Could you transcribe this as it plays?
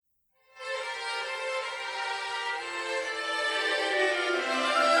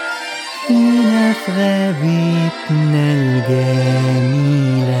هنا في غابتنا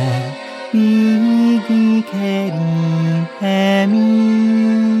الجميلة بيجي كريم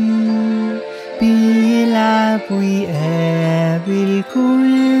أمين بيلعب ويقابل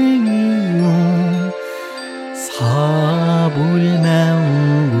كل يوم أصحابه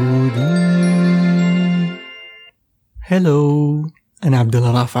الموجودين. هلو، أنا عبد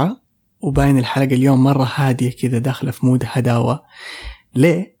الله رافعة، وباين الحلقة اليوم مرة هادية كذا، داخلة في مود هداوة.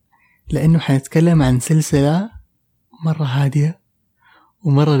 ليه؟ لأنه حنتكلم عن سلسلة مرة هادية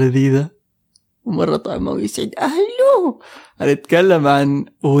ومرة لذيذة ومرة طعمة ويسعد أهله. هنتكلم عن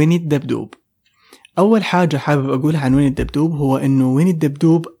ويني الدبدوب. أول حاجة حابب أقولها عن ويني الدبدوب هو أنه ويني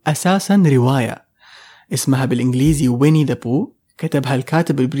الدبدوب أساسا رواية اسمها بالإنجليزي ويني ذا بو، كتبها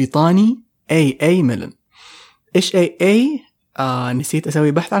الكاتب البريطاني A.A. ميلن. إيش A.A؟ نسيت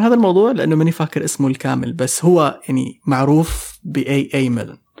أسوي بحث عن هذا الموضوع لأنه ماني فاكر اسمه الكامل، بس هو يعني معروف ب A.A.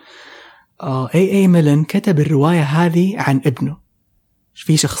 ميلن. A.A. ميلن كتب الرواية هذه عن ابنه.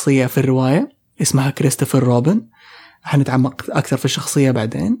 في شخصية في الرواية اسمها كريستوفر روبن، هنتعمق أكثر في الشخصية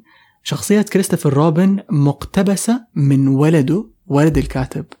بعدين. شخصية كريستوفر روبن مقتبسة من ولد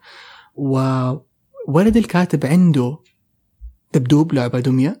الكاتب، وولد الكاتب عنده دبدوب لعبة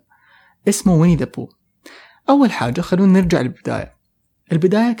دمية اسمه ويني ذا بو. أول حاجة خلونا نرجع للبداية.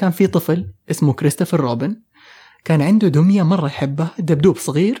 البداية كان في طفل اسمه كريستوفر روبن، كان عنده دمية مرة يحبه، دبدوب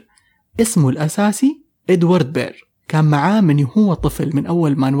صغير اسمه الأساسي إدوارد بير. كان معاه من هو طفل، من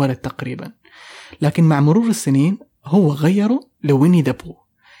أول ما انولد تقريبا، لكن مع مرور السنين هو غيره لويني ذا بو.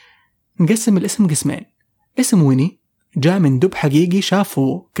 نقسم الاسم قسمين. اسم ويني جاء من دب حقيقي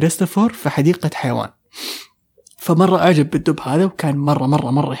شافه كريستوفر في حديقة حيوان، فمرة أعجب بالدب هذا وكان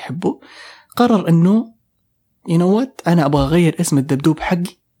مرة يحبه. قرر أنه أنا أبغى أغير اسم الدبدوب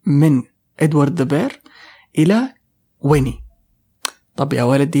حقي من إدوارد ذا بير إلى ويني. طب يا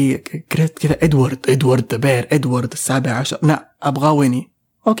ولدي كذا إدوارد ذا بير، إدوارد السابع عشر، لا أبغى ويني.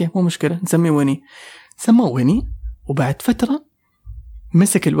 أوكي مو مشكلة، نسميه ويني. سموه ويني. وبعد فترة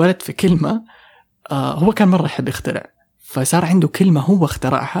مسك الولد في كلمة، هو كان مرة يحب يخترع، فصار عنده كلمة هو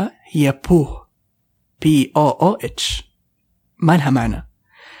اخترعها، هي بوه، P-O-O-H، ما لها معنى.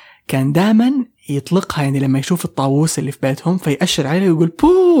 كان دائما يطلقها، يعني لما يشوف الطاووس اللي في بيتهم فيأشر عليه ويقول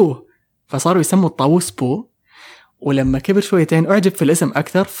بوه، فصاروا يسموا الطاووس بو. ولما كبر شويتين أعجب في الاسم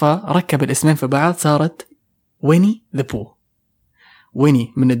أكثر، فركب الاسمين في بعض، صارت ويني ذا بو.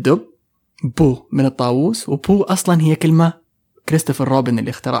 ويني من الدب، بو من الطاووس، وبو أصلا هي كلمة كريستوفر روبن اللي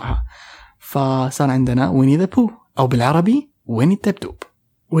اخترعها، فصار عندنا ويني ذا بو، أو بالعربي ويني الدبدوب.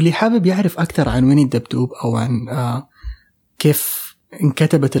 واللي حابب يعرف أكثر عن ويني الدبدوب أو عن كيف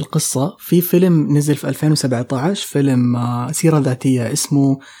انكتبت القصة، في فيلم نزل في 2017، فيلم سيرة ذاتية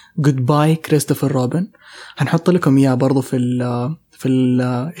اسمه Goodbye كريستوفر روبن. هنحط لكم إياه برضو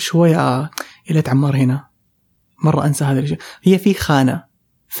في شوية إلى عمار هنا، مرة أنسى هذا الشيء. هي في خانة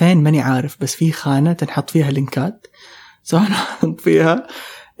فين ماني عارف، بس في خانة تنحط فيها لينكات، سأحط فيها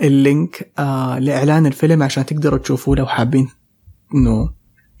اللينك لإعلان الفيلم عشان تقدروا تشوفوه لو حابين إنه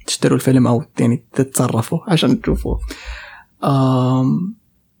تشتروا الفيلم أو يعني تتصرفوا عشان تشوفوه.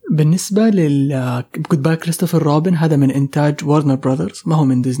 بالنسبة Goodbye كريستوفر روبن، هذا من إنتاج وارنر براذرز، ما هو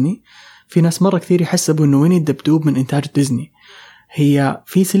من ديزني. في ناس مرة كثير يحسبوا إنه ويني الدبدوب من إنتاج ديزني. هي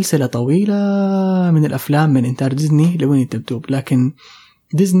في سلسلة طويلة من الأفلام من إنتاج ديزني لويني الدبدوب، لكن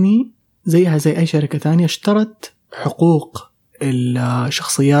ديزني زيها زي أي شركة تانية اشترت حقوق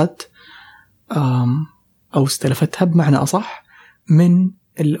الشخصيات أو استلفتها بمعنى أصح من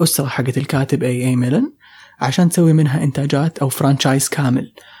الأسرة حقت الكاتب A.A. ميلن عشان تسوي منها إنتاجات أو فرانشايز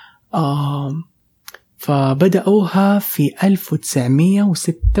كامل. فبدأوها في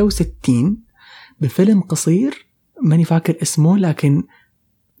 1966 بفيلم قصير ماني فاكر اسمه، لكن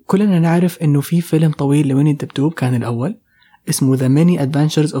كلنا نعرف إنه في فيلم طويل لويني الدبدوب كان الأول اسمه The Many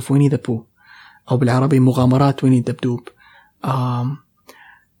Adventures of Winnie the Pooh، أو بالعربي مغامرات ويني الدبدوب.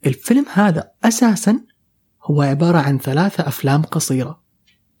 الفيلم هذا أساسا هو عبارة عن 3 أفلام قصيرة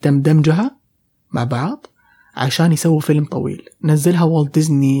تم دمجها مع بعض عشان يسووا فيلم طويل. نزلها والت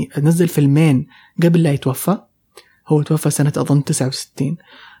ديزني، نزل فيلمين قبل لا يتوفى. هو توفى سنة أظن 69،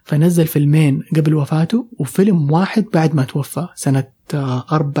 فنزل فيلمين قبل وفاته وفيلم واحد بعد ما توفى سنة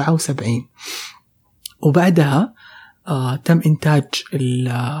 74. وبعدها تم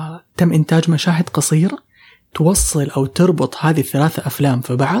إنتاج مشاهد قصيرة توصل أو تربط هذه ال3 أفلام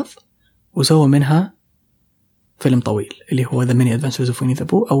في بعض، وسوى منها فيلم طويل اللي هو The Many Adventures of Winnie the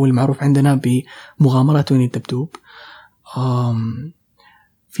Pooh، أو المعروف عندنا بمغامرات ويني الدبدوب.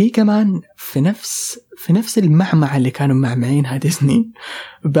 في كمان في نفس المعمعة اللي كانوا معمعينها ديزني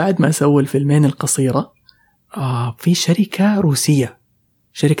بعد ما سووا الفيلمين القصيرة، في شركة روسية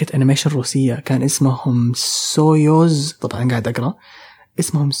شركة أنيميشن روسية كان اسمهم سويوز، طبعا قاعد أقرأ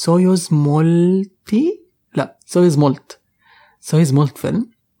اسمهم سويوز مولت فيلم.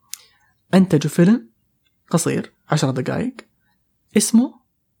 أنتجوا فيلم قصير 10 دقائق اسمه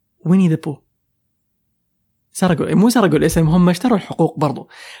ويني ذا بو. مو سرقوا الاسم، هم اشتروا الحقوق برضو،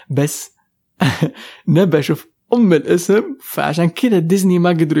 بس نبى أشوف الاسم، فعشان كذا ديزني ما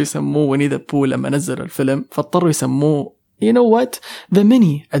قدروا يسموه ويني ذا بو لما نزلوا الفيلم، فاضطروا يسموه you know what the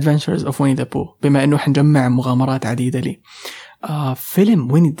many adventures of ويني ذا بو، بما انه حنجمع مغامرات عديدة لي.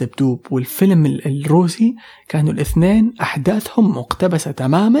 فيلم ويني الدبدوب والفيلم الروسي كانوا الاثنين أحداثهم مقتبسة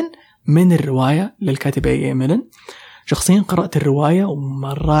تماما من الرواية للكاتب اي ميلن. شخصيا قرأت الرواية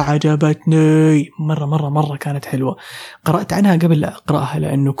ومرة عجبتني، مرة كانت حلوة. قرأت عنها قبل لا أقرأها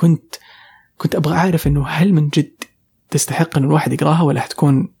لأنه كنت أبغى أعرف إنه هل من جد تستحق إنه الواحد يقرأها ولا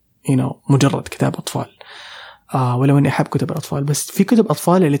حتكون مجرد كتاب أطفال. ولو إني أحب كتب الأطفال، بس في كتب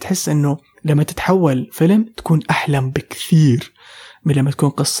أطفال اللي تحس إنه لما تتحول فيلم تكون أحلم بكثير من لما تكون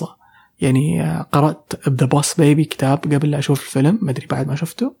قصة. يعني قرأت The Boss Baby كتاب قبل لا أشوف الفيلم، ما أدري بعد ما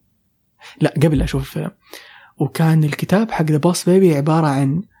شفته، لا قبل لا أشوف الفيلم، وكان الكتاب حق The Boss Baby عبارة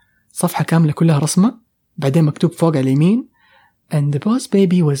عن صفحة كاملة كلها رسمة، بعدين مكتوب فوق على اليمين and the boss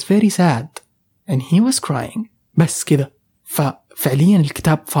baby was very sad and he was crying، بس كذا. ففعليا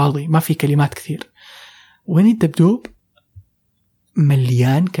الكتاب فاضي ما في كلمات كثير. ويني الدبدوب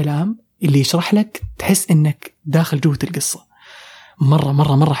مليان كلام اللي يشرح لك تحس انك داخل جوة القصة.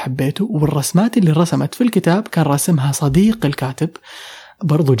 مرة حبيته، والرسمات اللي رسمت في الكتاب كان راسمها صديق الكاتب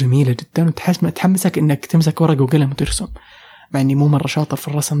برضو جميلة جدا، وتحمسك انك تمسك ورقة وقلم وترسم، مع اني مو مرة شاطر في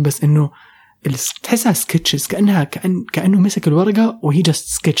الرسم، بس انه تحسها سكتشز، كأنه مسك الورقة وهي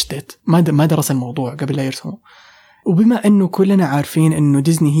just sketched it، ما درس الموضوع قبل لا يرسمه. وبما انه كلنا عارفين انه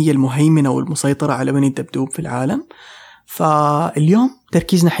ديزني هي المهيمنة والمسيطرة على ويني الدبدوب في العالم، فاليوم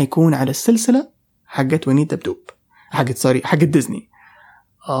تركيزنا حيكون على السلسلة حقت ويني الدبدوب، حقت ديزني.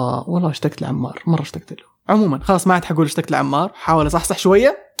 والله اشتقت لعمار، مرة اشتقت له. عموما خلاص ما عاد حقول اشتقت لعمار، حاول اصحصح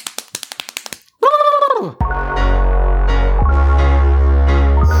شوية.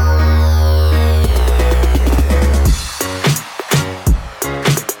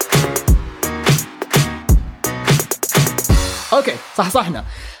 اوكي صحصحنا.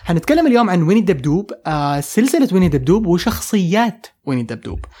 هنتكلم اليوم عن ويني الدبدوب، سلسلة ويني الدبدوب وشخصيات ويني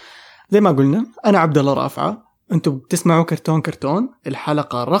الدبدوب. زي ما قلنا انا عبد الله رافعة، انتم بتسمعوا كرتون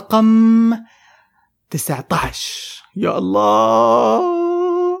الحلقة رقم 19. يا الله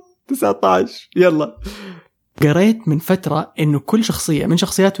 19 يلا. قريت من فترة انه كل شخصية من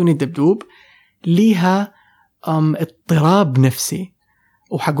شخصيات ويني الدبدوب ليها اضطراب نفسي،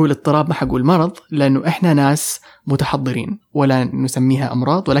 وحقول اضطراب ما حقول مرض لأنه إحنا ناس متحضرين ولا نسميها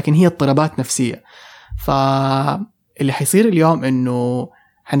أمراض، ولكن هي اضطرابات نفسية. فاللي حيصير اليوم إنه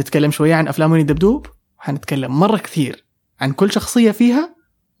حنتكلم شوية عن أفلام ويني الدبدوب، حنتكلم مرة كثير عن كل شخصية فيها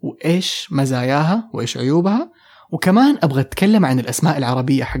وإيش مزاياها وإيش عيوبها، وكمان أبغى أتكلم عن الأسماء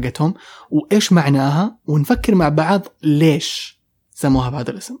العربية حقتهم وإيش معناها، ونفكر مع بعض ليش سموها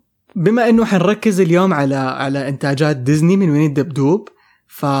بهذا الاسم. بما إنه حنركز اليوم على إنتاجات ديزني من ويني الدبدوب،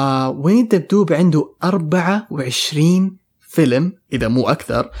 فويني الدبدوب عنده 24 فيلم إذا مو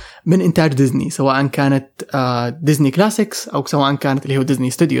أكثر من إنتاج ديزني، سواء كانت ديزني كلاسيكس أو سواء كانت اللي هو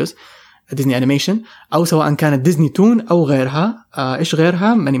ديزني ستوديوز ديزني أنيميشن، أو سواء كانت ديزني تون أو غيرها. إيش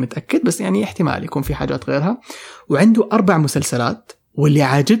غيرها ماني متأكد، بس يعني احتمال يكون في حاجات غيرها. وعنده 4 مسلسلات، واللي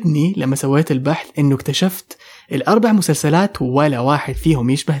عاجبني لما سويت البحث إنه اكتشفت ال4 مسلسلات ولا واحد فيهم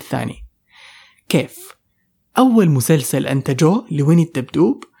يشبه الثاني. كيف؟ أول مسلسل أنتجوه لويني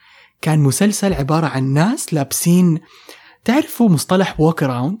الدبدوب كان مسلسل عبارة عن ناس لابسين، تعرفوا مصطلح walk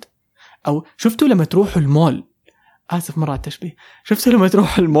around، أو شفتوا لما تروحوا المول، آسف مرة التشبيه، شفتوا لما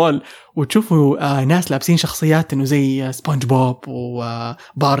تروحوا المول وتشوفوا ناس لابسين شخصيات إنه زي سبونج بوب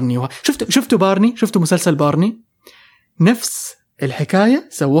وبارني شفتوا بارني، شفتوا مسلسل بارني؟ نفس الحكاية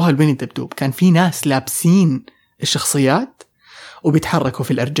سووها لويني الدبدوب، كان في ناس لابسين الشخصيات وبيتحركوا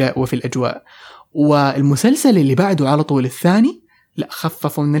في الأرجاء وفي الأجواء. والمسلسل اللي بعده على طول الثاني لا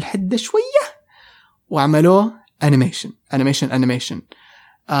خففوا من الحدة شوية وعملوه أنيميشن.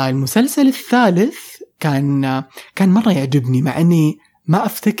 المسلسل الثالث كان مرة يعجبني، مع أني ما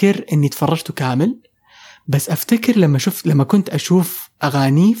أفتكر أني تفرجته كامل، بس أفتكر لما كنت أشوف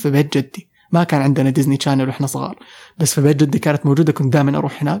أغاني في بيت جدي. ما كان عندنا ديزني شانل وإحنا صغار، بس في بيت جدي كانت موجودة، كنت دائما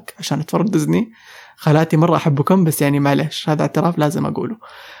أروح هناك عشان أتفرج ديزني. خالاتي مرة أحبكم، بس يعني معلش هذا اعتراف لازم أقوله.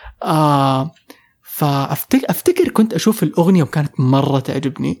 فأفتكر كنت أشوف الأغنية وكانت مرة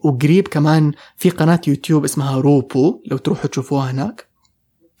تعجبني. وقريب كمان في قناة يوتيوب اسمها روبو، لو تروحوا تشوفوها هناك،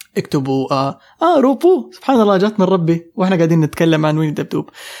 اكتبوا روبو، سبحان الله جات من ربي واحنا قاعدين نتكلم عن ويني الدبدوب.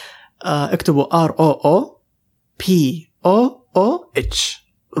 اكتبوا ROOPOOH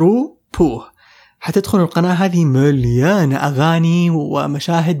روبو، حتدخلوا القناة هذه مليانة أغاني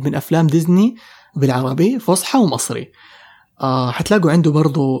ومشاهد من أفلام ديزني بالعربي فصحى ومصري. حتلاقوا عنده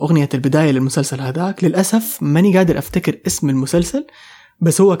برضو أغنية البداية للمسلسل هذاك، للأسف ماني قادر أفتكر اسم المسلسل،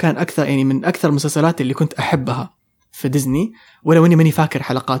 بس هو كان أكثر يعني من أكثر المسلسلات اللي كنت أحبها في ديزني، ولو إني ماني فاكر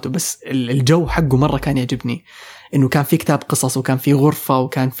حلقاته، بس الجو حقه مرة كان يعجبني، إنه كان في كتاب قصص وكان في غرفة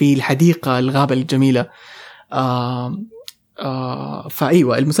وكان في الحديقة الغابة الجميلة.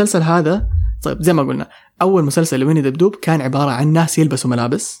 فأيوة المسلسل هذا، طيب زي ما قلنا أول مسلسل لويني دبدوب كان عبارة عن ناس يلبسوا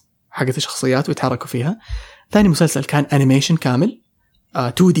ملابس حقت الشخصيات ويتحركوا فيها. ثاني مسلسل كان أنيميشن كامل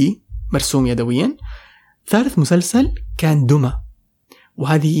 2D مرسوم يدويا. ثالث مسلسل كان دمى،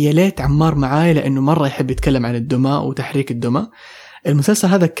 وهذه يا ليت عمار معاي لأنه مرة يحب يتكلم عن الدمى وتحريك الدمى. المسلسل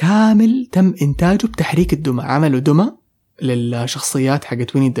هذا كامل تم إنتاجه بتحريك الدمى، عملوا دمى للشخصيات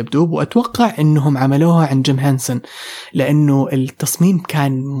حقت ويني الدبدوب، وأتوقع أنهم عملوها عن جيم هانسون لأنه التصميم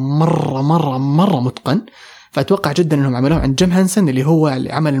كان مرة متقن، فأتوقع جدا أنهم عملوها عن جيم هانسون اللي هو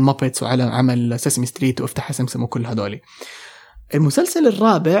اللي عمل المابيتس وعلى عمل سيسمي ستريت وافتح سمسم وكل هذولي. المسلسل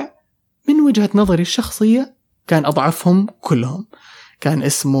الرابع من وجهة نظري الشخصية كان أضعفهم كلهم، كان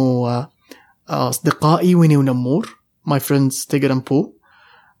اسمه أصدقائي ويني ونمور My Friends Tigger and Pooh.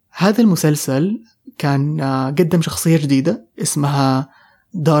 هذا المسلسل كان قدم شخصية جديدة اسمها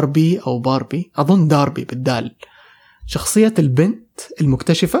داربي أو باربي، أظن داربي بالدال، شخصية البنت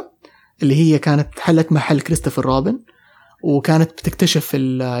المكتشفة اللي هي كانت حلت محل كريستوفر روبن، وكانت بتكتشف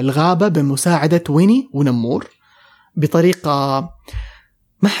الغابة بمساعدة ويني ونمور بطريقة،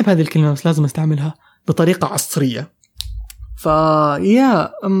 ما أحب هذه الكلمة بس لازم استعملها، بطريقة عصرية.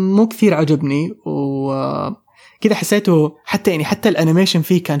 فيا مو كثير عجبني، وكذا حسيته حتى الانيميشن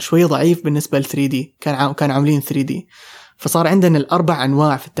فيه كان شوي ضعيف بالنسبة ل 3D، كان عاملين 3D. فصار عندنا الأربع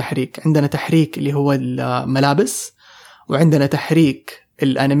أنواع في التحريك، عندنا تحريك اللي هو الملابس، وعندنا تحريك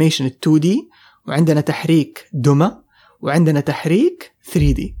الانيميشن 2D، وعندنا تحريك دمى، وعندنا تحريك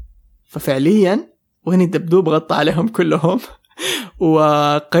 3D. ففعليا ويني الدبدوب غطى عليهم كلهم.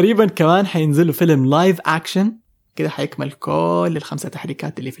 وقريبا كمان حينزلوا فيلم لايف اكشن كده حيكمل كل الخمسة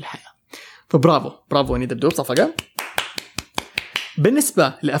تحريكات اللي في الحياة. فبرافو ويني الدبدوب، صفقة.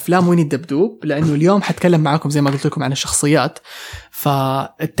 بالنسبة لأفلام ويني الدبدوب، لأنه اليوم حتكلم معاكم زي ما قلت لكم عن الشخصيات،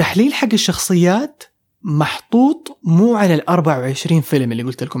 فالتحليل حق الشخصيات محطوط مو على 24 فيلم اللي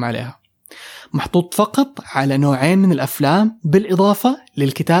قلت لكم عليها، محطوط فقط على نوعين من الأفلام بالإضافة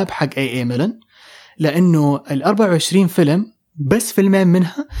للكتاب حق A.A. ميلن، لأنه 24 فيلم بس فيلمين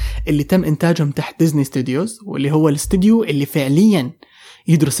منها اللي تم إنتاجهم تحت ديزني ستوديوز، واللي هو الاستوديو اللي فعليا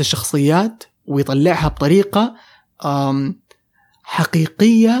يدرس الشخصيات ويطلعها بطريقة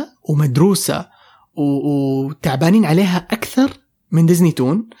حقيقية ومدروسة وتعبانين عليها أكثر من ديزني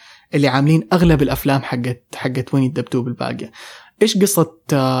تون اللي عاملين أغلب الأفلام حقت ويني الدبدوب الباقية. إيش قصة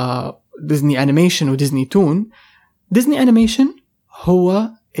ديزني أنيميشن وديزني تون؟ ديزني أنيميشن هو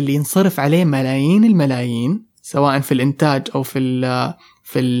اللي ينصرف عليه ملايين الملايين سواء في الإنتاج أو في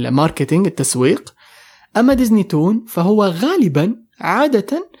الماركتينج التسويق. أما ديزني تون فهو غالبا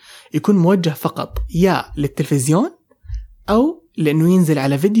عادة يكون موجه فقط يا للتلفزيون أو لأنه ينزل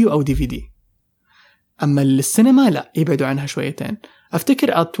على فيديو أو DVD. أما السينما لا، يبعدوا عنها شويتين.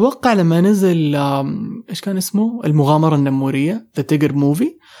 أتوقع لما نزل إيش كان اسمه، المغامرة النمورية The Tiger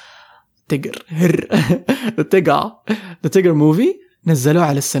Movie The Tiger Movie نزلوه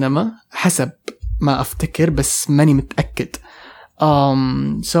على السينما حسب ما أفتكر، بس ماني متأكد.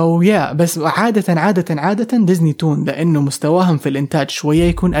 بس عادة ديزني تون لأنه مستواهم في الإنتاج شوية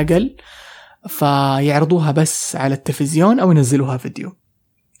يكون أقل، فيعرضوها بس على التلفزيون أو ينزلوها فيديو.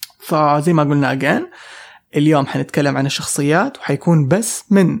 فزي ما قلنا اليوم حنتكلم عن الشخصيات، وحيكون بس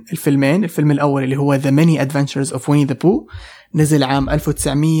من الفيلمين. الفيلم الأول اللي هو The Many Adventures of Winnie the Pooh نزل عام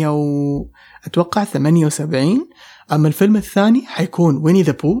 1978. أما الفيلم الثاني حيكون ويني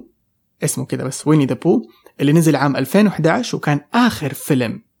ذا بو، اسمه كده بس ويني ذا بو، اللي نزل عام 2011 وكان آخر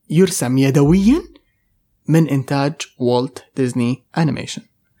فيلم يرسم يدويا من إنتاج والت ديزني أنيميشن.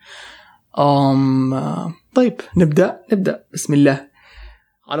 طيب نبدأ بسم الله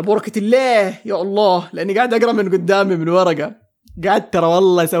على بركة الله يا الله، لأني قاعد أقرأ من قدامي من ورقة، قاعد ترى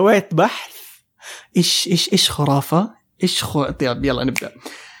والله سويت بحث إيش خرافة طيب يلا نبدأ.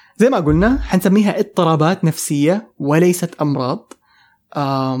 زي ما قلنا حنسميها اضطرابات نفسية وليست أمراض.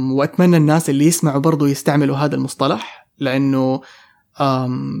 وأتمنى الناس اللي يسمعوا برضو يستعملوا هذا المصطلح، لأنه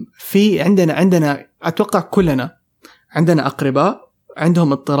في عندنا أتوقع كلنا عندنا أقرباء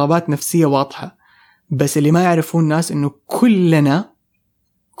عندهم اضطرابات نفسية واضحة، بس اللي ما يعرفون الناس إنه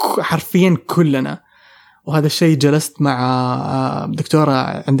حرفيا كلنا. وهذا الشيء جلست مع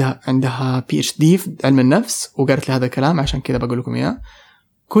دكتورة عندها PhD في علم النفس وقالت لي هذا الكلام، عشان كذا بقول لكم إياه.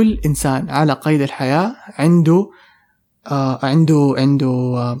 كل إنسان على قيد الحياة عنده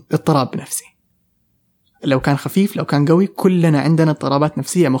اضطراب نفسي، لو كان خفيف لو كان قوي، كلنا عندنا اضطرابات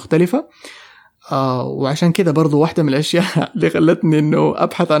نفسية مختلفة. وعشان كذا برضو واحدة من الأشياء اللي خلتني إنه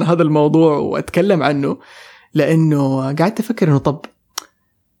أبحث عن هذا الموضوع وأتكلم عنه، لأنه قعدت أفكر إنه طب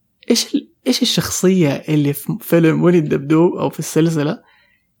إيش الشخصية اللي في فيلم ويني الدبدوب أو في السلسلة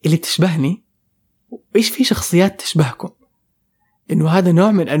اللي تشبهني، وإيش في شخصيات تشبهكم. إنه هذا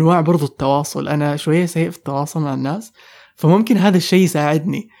نوع من أنواع برضو التواصل، أنا شوية سيء في التواصل مع الناس، فممكن هذا الشيء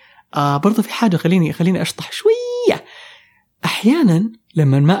يساعدني. برضو في حاجة خليني أشطح شوية. أحيانا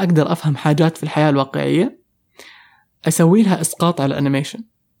لما ما أقدر أفهم حاجات في الحياة الواقعية أسوي لها إسقاط على الأنيميشن.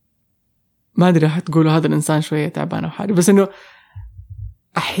 ما أدري راح تقولوا هذا الإنسان شوية تعبان أو حاجة، بس إنه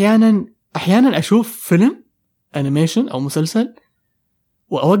أحيانا أشوف فيلم أنيميشن أو مسلسل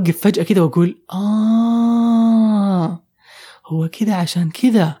وأوقف فجأة كده وأقول هو كده عشان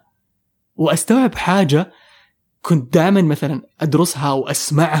كده، وأستوعب حاجة كنت دائما مثلا أدرسها أو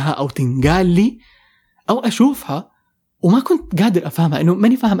أسمعها أو تنقال لي أو أشوفها وما كنت قادر أفهمها، إنه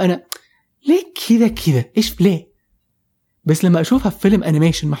ماني فاهم أنا ليه كذا إيش ليه. بس لما أشوفها في فيلم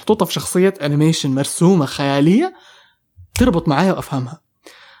أنيميشن محطوطة في شخصية أنيميشن مرسومة خيالية تربط معايا وأفهمها.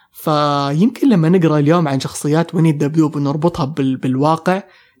 فيمكن لما نقرأ اليوم عن شخصيات ويني الدبدوب ونربطها بالواقع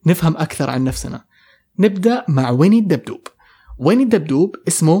نفهم أكثر عن نفسنا. نبدأ مع ويني الدبدوب. ويني الدبدوب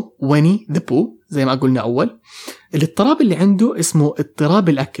اسمه ويني ذا بو زي ما قلنا أول. الاضطراب اللي عنده اسمه اضطراب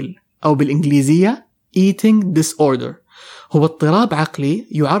الأكل، أو بالإنجليزية eating disorder. هو اضطراب عقلي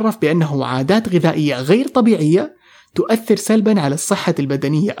يعرف بأنه عادات غذائية غير طبيعية تؤثر سلبا على الصحة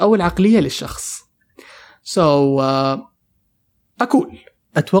البدنية أو العقلية للشخص.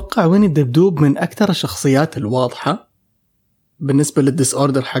 أتوقع ويني الدبدوب من أكثر الشخصيات الواضحة بالنسبة للديس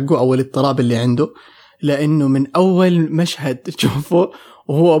أوردر حقه أو الاضطراب اللي عنده، لأنه من أول مشهد تشوفه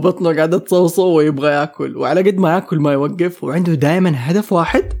وهو بطنه قاعدة تصوصو ويبغى يأكل، وعلى قد ما يأكل ما يوقف، وعنده دائما هدف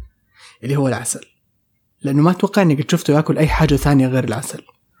واحد اللي هو العسل، لأنه ما أتوقع أنك شفته يأكل أي حاجة ثانية غير العسل.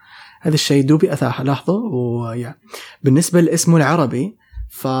 هذا الشيء دوبي ألاحظه. بالنسبة لاسمه العربي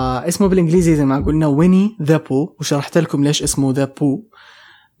فاسمه بالإنجليزي زي ما قلنا ويني ذا بو، وشرحت لكم ليش اسمه ذا بو،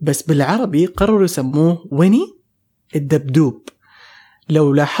 بس بالعربي قرروا يسموه ويني الدبدوب.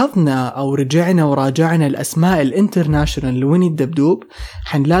 لو لاحظنا أو رجعنا وراجعنا الأسماء الانترناشنال لويني الدبدوب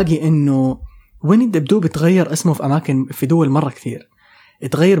حنلاقي إنه ويني الدبدوب تغير اسمه في أماكن في دول مرة كثير،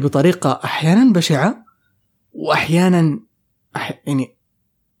 تغير بطريقة أحيانا بشعة وأحيانا يعني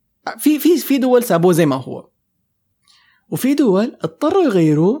في دول سابوه زي ما هو، وفي دول اضطروا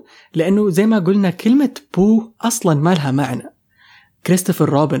يغيروه لأنه زي ما قلنا كلمة بو أصلا ما لها معنى، كريستوفر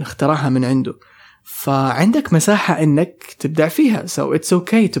روبن اخترعها من عنده، فعندك مساحة إنك تبدع فيها. so it's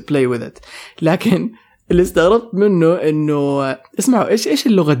okay to play with it. لكن اللي استغربت منه إنه اسمعوا إيش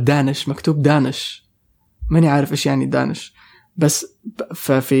اللغة دانش، مكتوب دانش، ماني عارف إيش يعني دانش، بس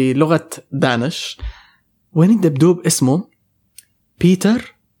ففي لغة دانش وين الدبدوب اسمه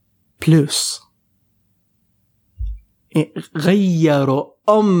بيتر بلوس. غيروا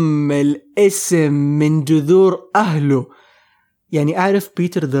الاسم من جذور أهله. يعني أعرف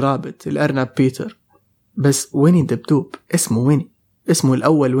بيتر ذا رابت الأرنب بيتر، بس ويني الدبدوب اسمه ويني، اسمه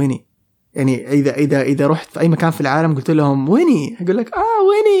الأول ويني. يعني إذا رحت في أي مكان في العالم قلت لهم ويني يقول لك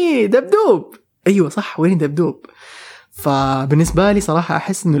ويني دبدوب، أيوة صح ويني دبدوب. فبالنسبة لي صراحة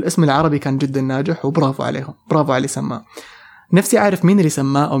أحس إنه الاسم العربي كان جدا ناجح وبرافو عليهم، برافو على اللي سماه. نفسي أعرف مين اللي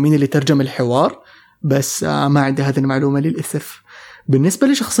سماه أو مين اللي ترجم الحوار، بس ما عندي هذه المعلومة للأسف. بالنسبة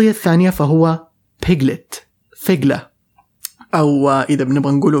للشخصية الثانية فهو بيجلت، فجلة، أو إذا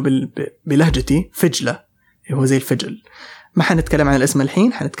بنبغى نقوله بلهجتي فجلة، هو زي الفجل. ما حنتكلم عن الاسم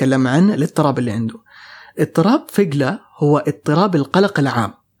الحين، حنتكلم عن الاضطراب اللي عنده. اضطراب فجلة هو اضطراب القلق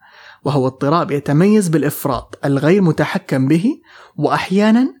العام، وهو اضطراب يتميز بالإفراط الغير متحكم به،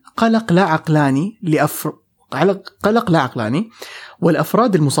 وأحيانا قلق لا عقلاني،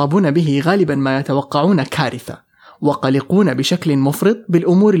 والأفراد المصابون به غالبا ما يتوقعون كارثة وقلقون بشكل مفرط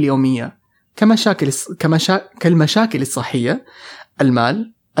بالأمور اليومية كالمشاكل الصحية،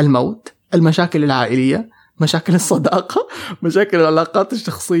 المال، الموت، المشاكل العائلية، مشاكل الصداقة، مشاكل العلاقات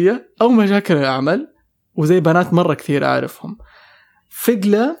الشخصية، أو مشاكل العمل، وزي بنات مرة كثير أعرفهم.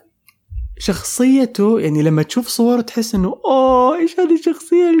 فجلة شخصيته يعني لما تشوف صور تحس إنه إيش هذه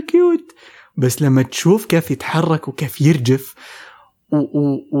الشخصية الكيوت، بس لما تشوف كيف يتحرك وكيف يرجف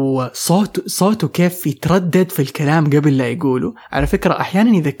وصوته كيف يتردد في الكلام قبل لا يقوله. على فكرة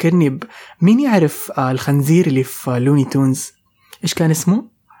أحيانا يذكرني مين يعرف الخنزير اللي في لوني تونز إيش كان اسمه؟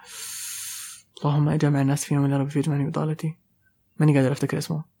 اللهم اجمع الناس فيهم من ربي في جمعني بضالتي. ماني قادر افتكر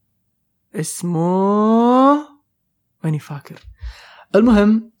اسمه ماني فاكر.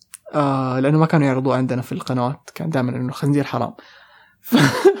 المهم لانه ما كانوا يعرضوه عندنا في القنوات، كان دائما انه خنزير حرام.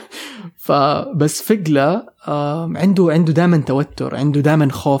 فبس فقلة عنده دائما توتر، عنده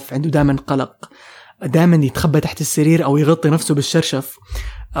دائما خوف، عنده دائما قلق، دائما يتخبى تحت السرير او يغطي نفسه بالشرشف،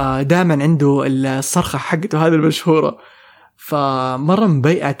 دائما عنده الصرخة حقته هذه المشهورة. فمرة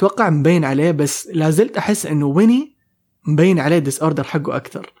اتوقع مبين عليه، بس لازلت احس انه ويني مبين عليه ديس اوردر حقه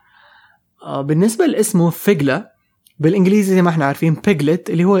اكثر. بالنسبة لاسمه فقلة بالانجليزي زي ما احنا عارفين بيجلت،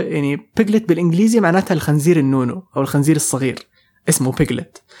 اللي هو يعني بيجلت بالانجليزي معناتها الخنزير النونو او الخنزير الصغير، اسمه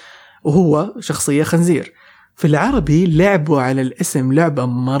بيجلت وهو شخصية خنزير. في العربي لعبوا على الاسم لعبة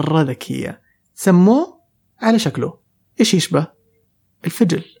مرة ذكية، سموه على شكله. ايش يشبه؟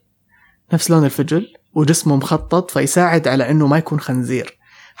 الفجل، نفس لون الفجل وجسمه مخطط فيساعد على انه ما يكون خنزير،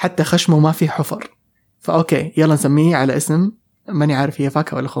 حتى خشمه ما فيه حفر. فاوكي يلا نسميه على اسم، ماني عارف هي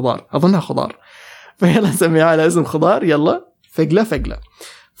فاكهة ولا خضار، اظنها خضار، فيلا نسميه على اسم خضار. يلا فقلة.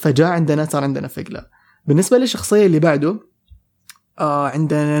 فجاء صار عندنا فقلة. بالنسبة للشخصية اللي بعده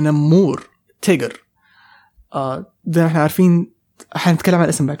عندنا نمور تيجر. زي ما احنا عارفين حنتكلم عن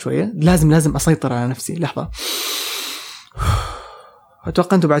الاسم بعد شوية، لازم أسيطر على نفسي. لحظة،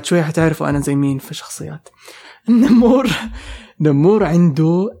 أتوقع أنتوا بعد شوية حتعرفوا أنا زي مين في الشخصيات. نمور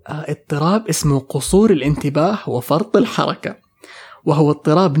عنده اضطراب اسمه قصور الانتباه وفرط الحركة، وهو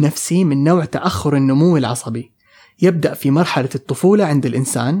اضطراب نفسي من نوع تأخر النمو العصبي، يبدأ في مرحلة الطفولة عند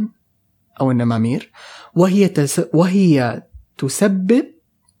الإنسان أو النمامير،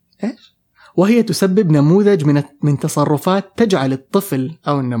 وهي تسبب نموذج من تصرفات تجعل الطفل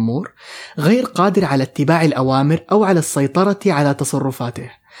أو النمور غير قادر على اتباع الأوامر أو على السيطرة على تصرفاته،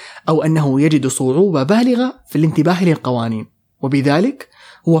 أو أنه يجد صعوبة بالغة في الانتباه للقوانين، وبذلك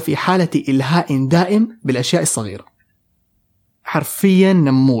هو في حالة إلهاء دائم بالأشياء الصغيرة. حرفيا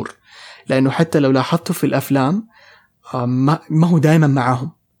نمور، لأنه حتى لو لاحظته في الأفلام ما هو دائما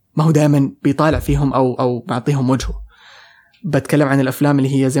معهم، ما هو دائما بيطالع فيهم أو معطيهم وجهه. بتكلم عن الأفلام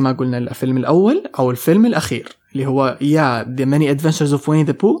اللي هي زي ما قلنا الفيلم الأول أو الفيلم الأخير اللي هو The Many Adventures of Winnie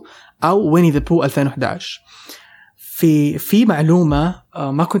the Pooh أو Winnie the Pooh 2011. في معلومة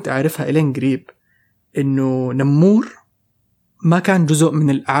ما كنت أعرفها إلين قريب، إنه نمور ما كان جزء من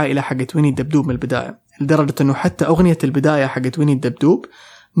العائلة حقت ويني الدبدوب من البداية، لدرجة إنه حتى أغنية البداية حقت ويني الدبدوب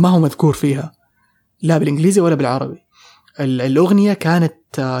ما هو مذكور فيها لا بالإنجليزي ولا بالعربي. الأغنية كانت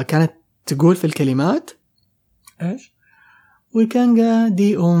تقول في الكلمات إيش؟ وكان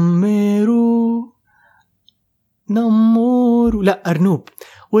قادي أميرو نمور، لا أرنوب،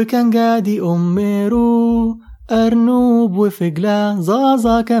 وكان قادي أميرو أرنوب وفقلة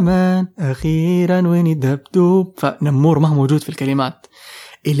زازا كمان أخيرا ويني الدبدوب. فنمور ما هو موجود في الكلمات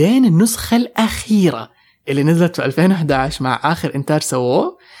إلين النسخة الأخيرة اللي نزلت في 2011 مع آخر إنتاج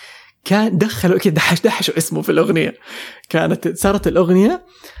سووه، كان دخلوا كده دحشوا اسمه في الأغنية. صارت الأغنية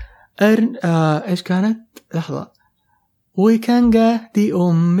إيش كانت؟ لحظة، وكان قادي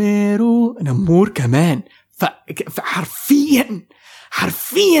أميرو نمور كمان.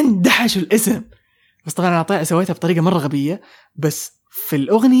 حرفيا دحشوا الاسم. بس طبعا أنا سويتها بطريقة مرة غبية، بس في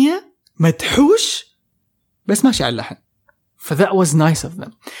الأغنية مدحوش بس ماشي على اللحن. فذا was nice of them.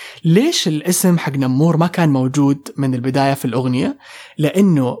 ليش الاسم حق نمور ما كان موجود من البداية في الأغنية؟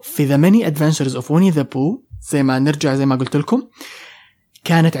 لأنه في The Many Adventures of Winnie the Pooh زي ما قلت لكم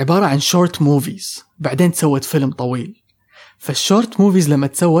كانت عبارة عن short movies، بعدين تسوت فيلم طويل. فالشورت موفيز لما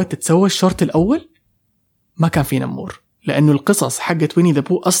تتسوى الشورت الأول ما كان في نمور، لأنه القصص حقت ويني ذا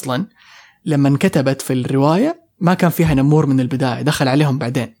بو أصلا لما انكتبت في الرواية ما كان فيها نمور من البداية، دخل عليهم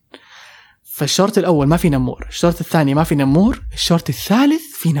بعدين. فالشورت الأول ما في نمور، الشورت الثاني ما في نمور، الشورت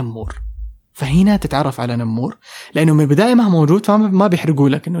الثالث في نمور. فهنا تتعرف على نمور، لأنه من البداية ما هو موجود، فما بيحرقوا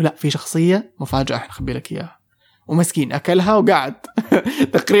لك إنه لا في شخصية مفاجأة حنخبي لك إياها، ومسكين أكلها وقعد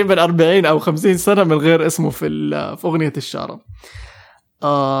تقريبا 40 أو 50 سنة من غير اسمه في أغنية الشارع.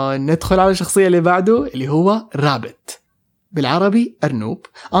 ندخل على الشخصية اللي بعده اللي هو رابت، بالعربي أرنوب.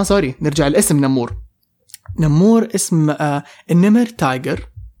 نرجع الاسم نمور اسم النمر تايجر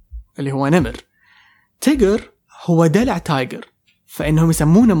اللي هو نمر، تيجر هو دلع تايجر، فإنهم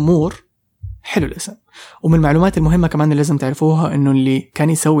يسموه نمور. حلو الاسم. ومن المعلومات المهمة كمان اللي لازم تعرفوها إنه اللي كان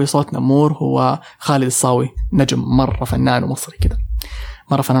يسوي صوت نمور هو خالد الصاوي، نجم مرة فنان ومصري كده،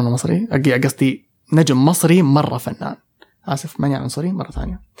 مرة فنان ومصري، قصدي نجم مصري مرة فنان، آسف ماني عنصري مرة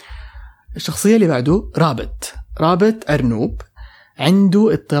ثانية. الشخصية اللي بعده رابت أرنوب،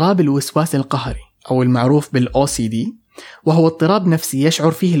 عنده اضطراب الوسواس القهري أو المعروف بالOCD، وهو اضطراب نفسي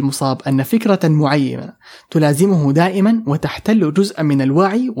يشعر فيه المصاب أن فكرة معينة تلازمه دائما وتحتل جزءا من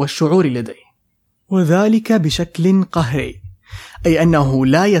الوعي والشعور لديه. وذلك بشكل قهري، أي أنه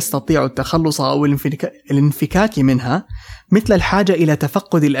لا يستطيع التخلص أو الانفكاك منها، مثل الحاجة إلى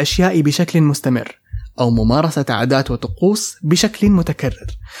تفقد الأشياء بشكل مستمر، أو ممارسة عادات وطقوس بشكل متكرر،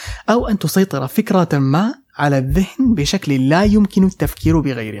 أو أن تسيطر فكرة ما على الذهن بشكل لا يمكن التفكير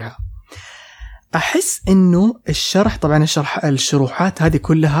بغيرها. أحس أنه طبعا الشروحات هذه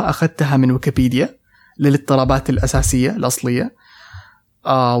كلها أخذتها من ويكيبيديا للاضطرابات الأساسية الأصلية،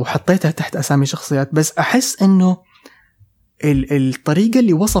 وحطيتها تحت أسامي شخصيات. بس أحس أنه الطريقة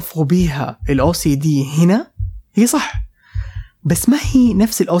اللي وصفوا بيها الOCD هنا هي صح، بس ما هي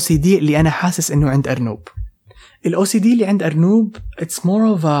نفس الOCD اللي أنا حاسس أنه عند أرنوب. الOCD اللي عند أرنوب it's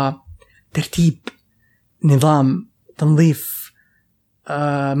more of a ترتيب، نظام، تنظيف،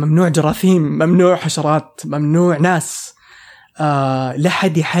 ممنوع جراثيم، ممنوع حشرات، ممنوع ناس، لا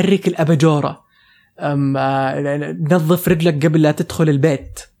حد يحرك الأباجورة، نظف رجلك قبل لا تدخل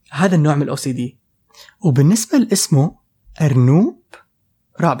البيت. هذا النوع من الOCD. وبالنسبة لاسمه أرنوب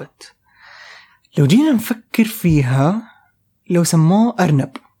رابط، لو جينا نفكر فيها، لو سموه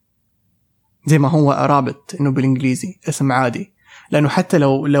أرنب زي ما هو رابط إنه بالإنجليزي اسم عادي، لأنه حتى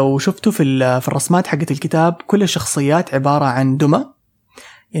لو شفته في الرسمات حقت الكتاب كل الشخصيات عبارة عن دمى،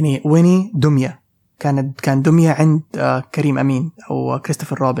 يعني ويني دمية، كان دمية عند كريم أمين أو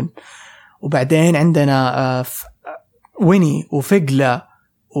كريستوفر روبن، وبعدين عندنا ويني وفقلة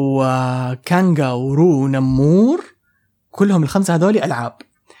وكانجا ورو نمور، كلهم الخمسة هذول ألعاب.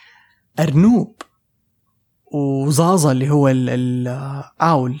 أرنوب وزازا اللي هو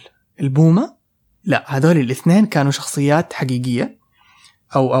الآول البومة، لا، هذول الاثنين كانوا شخصيات حقيقية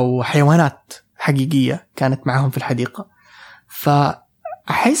أو حيوانات حقيقية كانت معهم في الحديقة.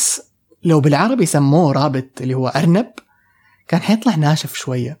 فأحس لو بالعربي سموه رابط اللي هو أرنب كان حيطلع ناشف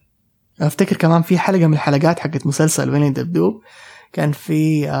شوية. أفتكر كمان في حلقة من الحلقات حقت مسلسل ويني الدبدوب كان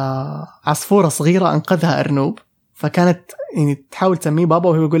في عصفورة صغيرة أنقذها أرنوب، فكانت يعني تحاول تسميه بابا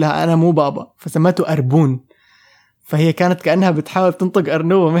وهو يقول لها أنا مو بابا، فسمته أربون، فهي كانت كأنها بتحاول تنطق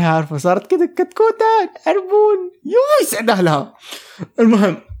أرنوب وما هي عارفة، صارت كده كتكوتة أربون، يسعد أهلها.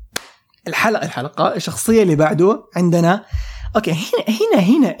 المهم الحلقة الشخصية اللي بعده عندنا، أوكي،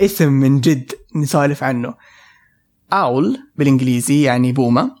 هنا اسم من جد نسالف عنه. أول بالإنجليزي يعني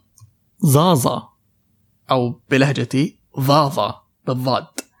بومة، زازا أو بلهجتي ضاضة بالضاد.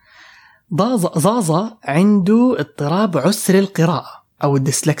 زازا عنده اضطراب عسر القراءة أو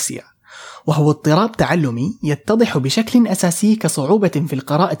الديسلكسيا، وهو اضطراب تعلمي يتضح بشكل أساسي كصعوبة في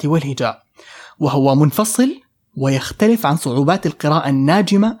القراءة والهجاء، وهو منفصل ويختلف عن صعوبات القراءة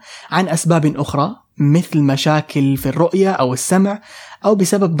الناجمة عن أسباب أخرى مثل مشاكل في الرؤية أو السمع، أو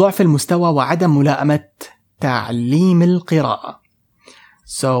بسبب ضعف المستوى وعدم ملائمة تعليم القراءة.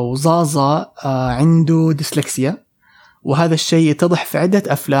 زازا عنده ديسلكسيا، وهذا الشيء يتضح في عدة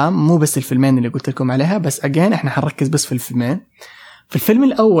أفلام، مو بس الفيلمين اللي قلت لكم عليها، بس احنا حنركز بس في الفيلمين. في الفيلم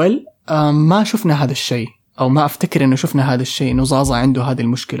الأول ما شفنا هذا الشيء، أو ما أفتكر إنه شفنا هذا الشيء، إنه زازا عنده هذه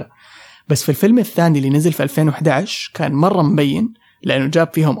المشكلة. بس في الفيلم الثاني اللي نزل في 2011 كان مرة مبين، لأنه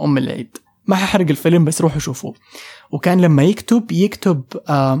جاب فيهم أم العيد. ما ححرق الفيلم بس روحوا شوفوه. وكان لما يكتب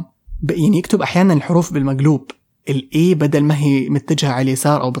يعني يكتب أحيانا الحروف بالمقلوب، الإي بدل ما هي متجهة على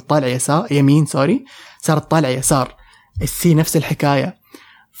اليسار أو بتطالع يمين صارت طالع يسار. السي نفس الحكاية.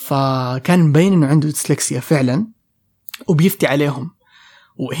 فكان مبين إنه عنده ديسلكسيا فعلا وبيفتي عليهم.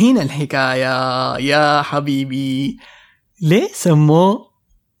 وهنا الحكاية يا حبيبي، ليه سموه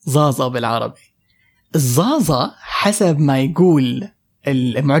زازا بالعربي؟ الزازا حسب ما يقول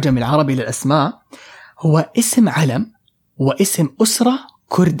المعجم العربي للأسماء هو اسم علم واسم أسرة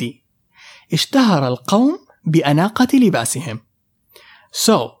كردي اشتهر القوم بأناقة لباسهم.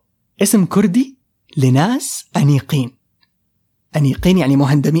 اسم كردي لناس أنيقين يعني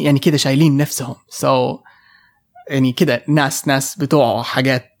مهندمين، يعني كده شايلين نفسهم. يعني كده ناس بتوع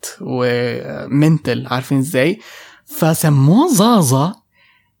حاجات ومنتل، عارفين ازاي؟ فسموه زازا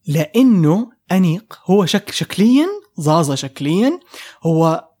لأنه أنيق. هو شكليا زازا شكليا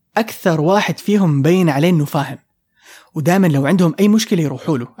هو أكثر واحد فيهم مبين عليه إنه فاهم، ودائما لو عندهم أي مشكلة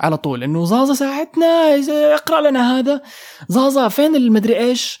يروحوا له على طول، إنه زازا ساعدنا، اقرأ لنا هذا، زازا فين المدري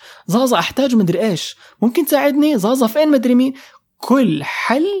إيش، زازا أحتاج مدري إيش، ممكن تساعدني، زازا فين مدري مين. كل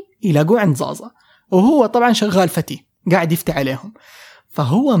حل يلاقوه عند زازا. وهو طبعا شغال فتي قاعد يفتح عليهم،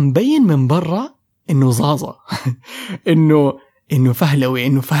 فهو مبين من برا إنه زازا إنه فهلوي،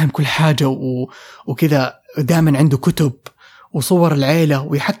 إنه فاهم كل حاجة وكذا. دائما عنده كتب وصور العيلة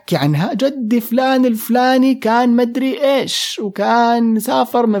ويحكي عنها، جد فلان الفلاني كان مدري إيش وكان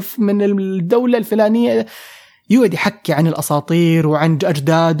سافر من الدولة الفلانية، يقعد يحكي عن الأساطير وعن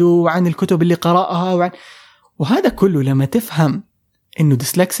أجداده وعن الكتب اللي قرأها وهذا كله. لما تفهم إنه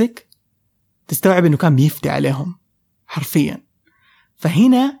تستوعب أنه كان بيفتي عليهم حرفيا.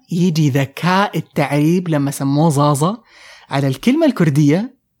 فهنا يجي ذكاء التعريب لما سموه زازا على الكلمة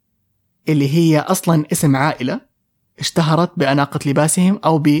الكردية اللي هي أصلا اسم عائلة اشتهرت بأناقة لباسهم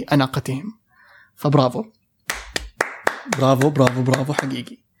أو بأناقتهم. فبرافو برافو برافو برافو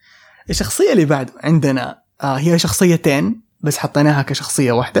حقيقي. الشخصية اللي بعد عندنا هي شخصيتين بس حطيناها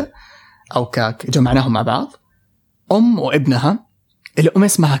كشخصية واحدة أو جمعناهم مع بعض، أم وابنها. الأم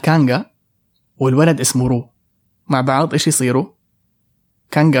اسمها كانجا والولد اسمه رو، مع بعض إيش يصيروا؟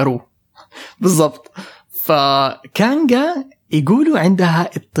 كانجارو بالضبط. فكانجا يقولوا عندها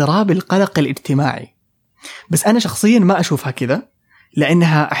اضطراب القلق الاجتماعي، بس أنا شخصيا ما أشوفها كذا،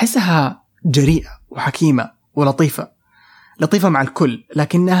 لأنها أحسها جريئة وحكيمة ولطيفة مع الكل،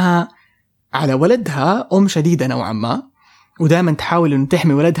 لكنها على ولدها أم شديدة نوعا ما، ودائما تحاول أن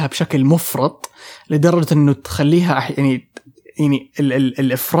تحمي ولدها بشكل مفرط لدرجة أنه تخليها يعني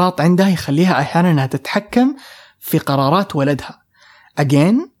الإفراط عندها يخليها أحيانا أنها تتحكم في قرارات ولدها.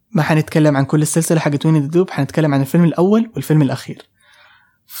 أجين ما حنتكلم عن كل السلسلة حقت ويني الدبدوب، حنتكلم عن الفيلم الأول والفيلم الأخير.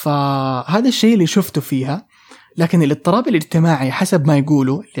 فهذا الشيء اللي شفته فيها. لكن الاضطراب الاجتماعي حسب ما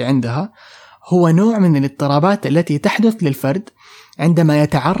يقولوا اللي عندها هو نوع من الاضطرابات التي تحدث للفرد عندما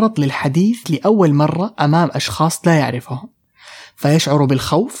يتعرض للحديث لأول مرة أمام أشخاص لا يعرفهم، فيشعر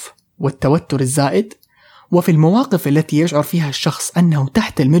بالخوف والتوتر الزائد، وفي المواقف التي يشعر فيها الشخص أنه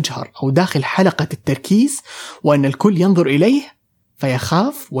تحت المجهر أو داخل حلقة التركيز وأن الكل ينظر إليه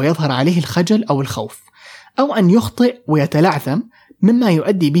فيخاف ويظهر عليه الخجل أو الخوف، أو أن يخطئ ويتلعثم مما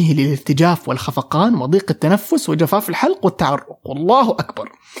يؤدي به للارتجاف والخفقان وضيق التنفس وجفاف الحلق والتعرق. والله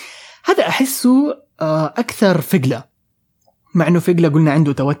أكبر، هذا أحسه أكثر فقلة، مع أنه فقلة قلنا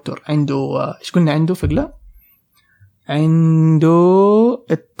عنده توتر، عنده إيش قلنا عنده فقلة، عنده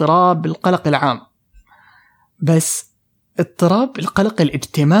اضطراب القلق العام، بس اضطراب القلق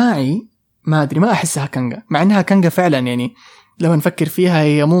الاجتماعي ما أدري، ما أحسها كانجا، مع أنها كانجا فعلا يعني لما نفكر فيها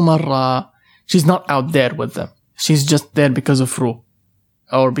هي مو مرة she's not out there with them, she's just there because of Ru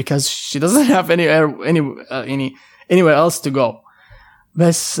or because she doesn't have anywhere else to go.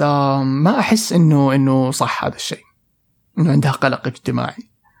 بس ما أحس إنه صح هذا الشيء، إنه عندها قلق اجتماعي.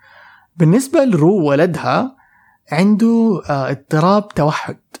 بالنسبة لرو ولدها عنده اضطراب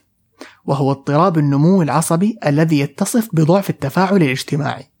توحد، وهو اضطراب النمو العصبي الذي يتصف بضعف التفاعل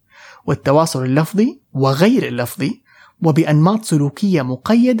الاجتماعي والتواصل اللفظي وغير اللفظي، وبأنماط سلوكية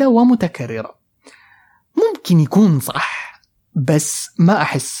مقيدة ومتكررة. ممكن يكون صح بس ما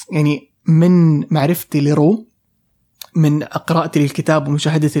أحس، يعني من معرفتي لرو، من قراءتي للكتاب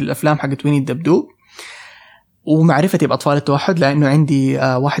ومشاهدتي للأفلام حقت ويني الدبدوب ومعرفتي بأطفال التوحد، لأنه عندي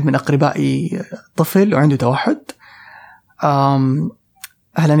واحد من أقربائي طفل وعنده توحد.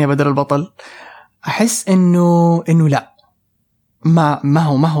 أهلا يا بدر البطل. أحس إنه لا،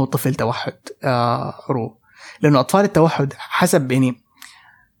 ما هو طفل توحد رو، لأنه أطفال التوحد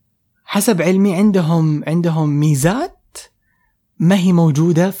حسب علمي عندهم ميزات ما هي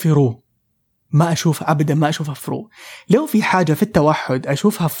موجودة في رو، ما أشوفها أبدا، ما أشوفها في رو. لو في حاجة في التوحد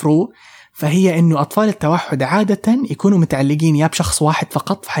أشوفها في رو فهي إنه أطفال التوحد عادة يكونوا متعلقين يا بشخص واحد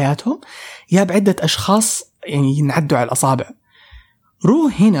فقط في حياتهم يا بعدة أشخاص يعني ينعدوا على الأصابع. رو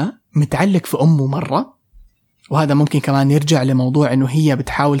هنا متعلق في أمه مرة، وهذا ممكن كمان يرجع لموضوع إنه هي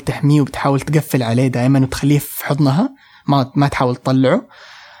بتحاول تحميه وبتحاول تقفل عليه دائما وتخليه في حضنها، ما تحاول تطلعه.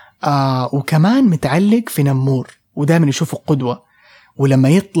 وكمان متعلق في نمور ودائما يشوفه قدوة، ولما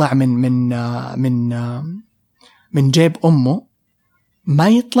يطلع من جيب أمه ما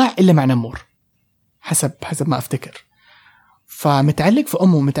يطلع إلا مع نمور حسب ما أفتكر. فمتعلق في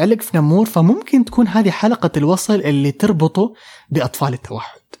أمه متعلق في نمور، فممكن تكون هذه حلقة الوصل اللي تربطه بأطفال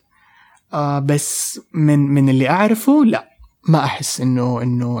التوحد. بس من اللي أعرفه لا، ما أحس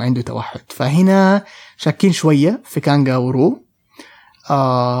إنه عنده توحد. فهنا شاكين شوية في كانجا ورو.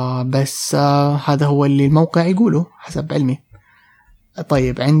 بس هذا هو اللي الموقع يقوله حسب علمي.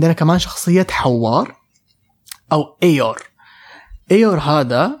 طيب عندنا كمان شخصية حوار أو أيور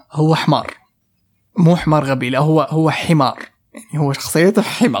هذا هو حمار، مو حمار غبي، لا هو حمار، يعني هو شخصيته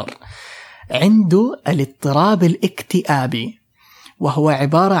حمار. عنده الاضطراب الاكتئابي، وهو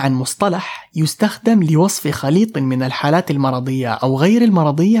عبارة عن مصطلح يستخدم لوصف خليط من الحالات المرضية أو غير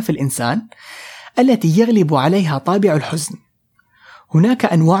المرضية في الإنسان التي يغلب عليها طابع الحزن. هناك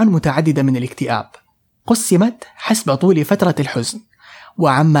أنواع متعددة من الاكتئاب قسمت حسب طول فترة الحزن،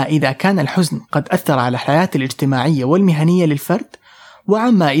 وعما إذا كان الحزن قد أثر على الحياة الاجتماعية والمهنية للفرد،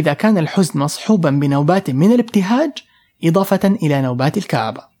 وعما إذا كان الحزن مصحوبا بنوبات من الابتهاج إضافة إلى نوبات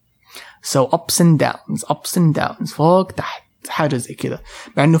الكآبة. So ups and downs فوق تحت، حاجة زي كذا.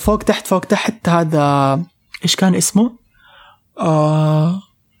 مع أنه فوق تحت هذا إيش كان اسمه؟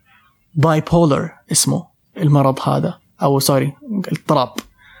 بايبولر اسمه المرض هذا، أو سوري الاضطراب،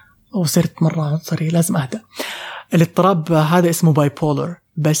 أو صرت مرة عنصري لازم أهدى. الاضطراب هذا اسمه بايبولر،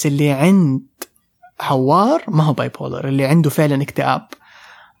 بس اللي عند حوار ما هو بايبولر، اللي عنده فعلا اكتئاب،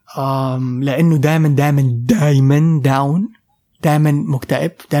 لأنه دائما داون، دائما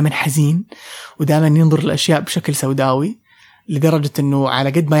مكتئب، دائما حزين، ودائما ينظر الأشياء بشكل سوداوي، لدرجة أنه على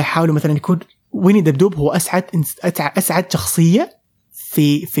قد ما يحاولوا مثلا يكون ويني دبدوب هو أسعد شخصية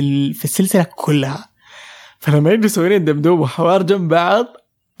في السلسلة كلها. فلما يجلسوا ويني الدبدوب وحوار جنب بعض،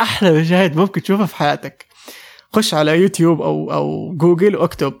 أحلى مشاهد ممكن تشوفها في حياتك. خش على يوتيوب أو جوجل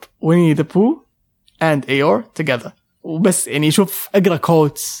واكتب ويني ذا بو and Eeyore together، وبس يعني شوف، اقرأ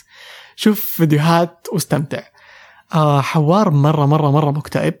كوتس، شوف فيديوهات واستمتع. حوار مرة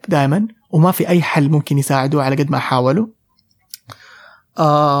مكتئب دائما، وما في أي حل ممكن يساعده على قد ما حاولوا.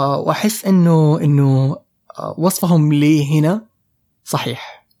 وأحس إنه وصفهم لي هنا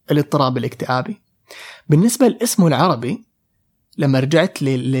صحيح، الاضطراب الاكتئابي. بالنسبة لاسمه العربي، لما رجعت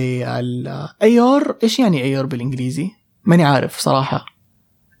أيور، إيش يعني أيور بالإنجليزي؟ ماني عارف صراحة.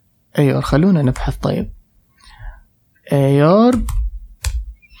 أيور خلونا نبحث. طيب أيور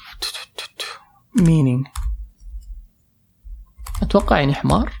meaning، أتوقع يعني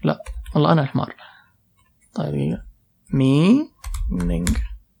حمار. لا والله أنا الحمار. طيب meaning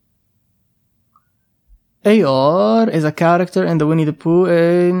Eeyore is a character in the Winnie the Pooh,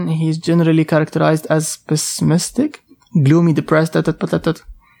 and he is generally characterized as pessimistic, gloomy, depressed.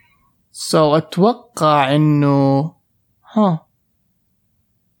 So أتوقع إنه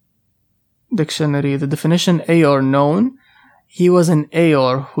dictionary, the definition Eeyore known, he was an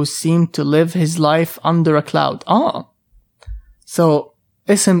Eeyore who seemed to live his life under a cloud. So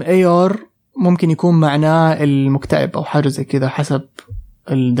اسم Eeyore ممكن يكون معناه المكتئب أو حاجة زي كذا حسب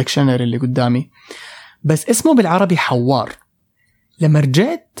الدكشنري اللي قدامي، بس اسمه بالعربي حوار. لما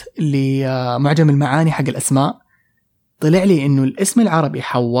رجعت لمعجم المعاني حق الأسماء، طلع لي إنه الاسم العربي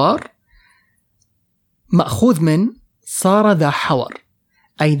حوار مأخوذ من صار ذا حور،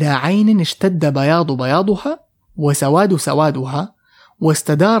 أي ذا عين اشتد بياضها وسواد سوادها،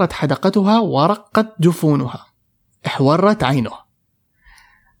 واستدارت حدقتها ورقت جفونها، احورت عينه.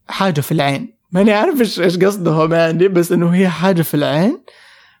 حاجة في العين، ماني عارف إيش قصدهم يعني، بس إنه هي حاجة في العين،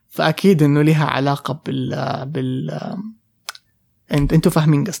 فأكيد إنه لها علاقة أنتوا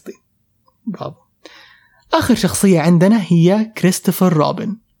فاهمين قصدي. برافو. آخر شخصية عندنا هي كريستوفر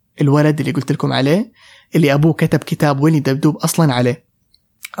روبن، الولد اللي قلت لكم عليه، اللي أبوه كتب كتاب ويني دبدوب أصلا عليه،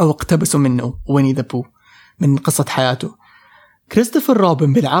 أو اقتبسوا منه ويني ذا بو من قصة حياته. كريستوفر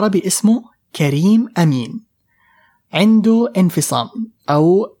روبن بالعربي اسمه كريم أمين. عنده انفصام،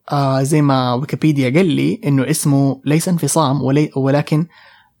 أو زي ما ويكيبيديا قال لي إنه اسمه ليس انفصام ولكن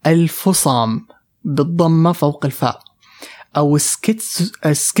الفصام بالضمة فوق الفاء، أو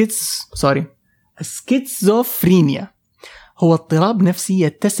سكيزوفرينيا. هو اضطراب نفسي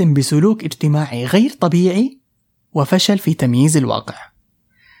يتسم بسلوك اجتماعي غير طبيعي وفشل في تمييز الواقع.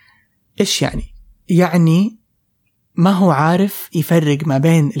 إيش يعني؟ يعني ما هو عارف يفرق ما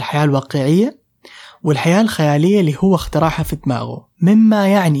بين الحياة الواقعية والحياة الخيالية اللي هو اخترعها في دماغه، مما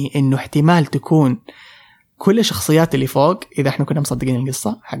يعني إنه احتمال تكون كل الشخصيات اللي فوق، إذا احنا كنا مصدقين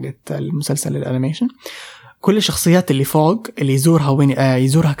القصة حقت المسلسل الانيميشن، كل الشخصيات اللي فوق اللي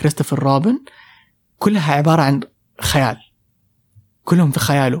يزورها كريستوفر روبن كلها عبارة عن خيال، كلهم في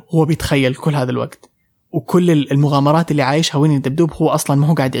خياله، هو بيتخيل كل هذا الوقت، وكل المغامرات اللي عايشها ويني الدبدوب هو أصلا ما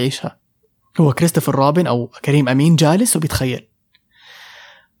هو قاعد يعيشها، هو كريستوفر روبن أو كريم أمين جالس وبيتخيل.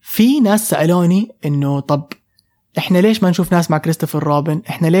 في ناس سألوني إنه طب إحنا ليش ما نشوف ناس مع كريستوفر روبن؟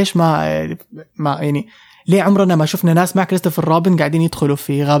 إحنا ليش ما يعني ليه عمرنا ما شفنا ناس مع كريستوفر روبن قاعدين يدخلوا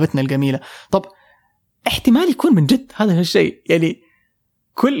في غابتنا الجميلة؟ طب احتمال يكون من جد هذا الشيء، يعني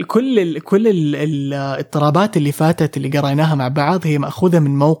كل الاضطرابات اللي فاتت اللي قرأناها مع بعض هي مأخوذة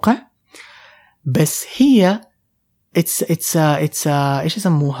من موقع، بس هي it's ايش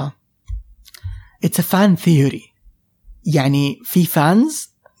يسموها؟ it's a fan theory. يعني في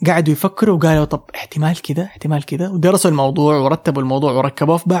فانز قاعدوا يفكروا وقالوا طب احتمال كذا ودرسوا الموضوع ورتبوا الموضوع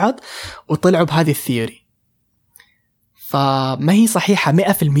وركبوه في بعض وطلعوا بهذه الثيوري. فما هي صحيحة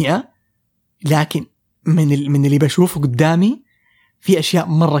 100%، لكن من اللي بشوفه قدامي في أشياء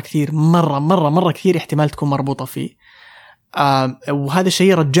مرة كثير مرة كثير احتمال تكون مربوطة فيه. وهذا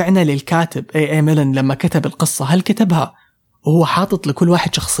الشيء رجعنا للكاتب اي ميلن لما كتب القصة. هل كتبها وهو حاطط لكل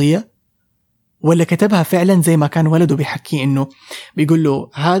واحد شخصية، ولا كتبها فعلا زي ما كان ولده بيحكي إنه بيقول له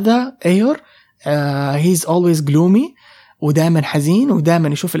هذا أيور he's always gloomy ودائما حزين ودائما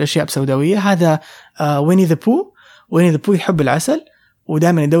يشوف الأشياء بسوداوية، هذا ويني ذا بو يحب العسل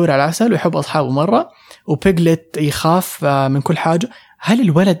ودائما يدور على العسل ويحب أصحابه مرة، وبيجلت يخاف من كل حاجة، هل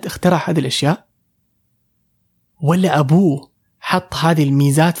الولد اخترع هذه الأشياء ولا أبوه حط هذه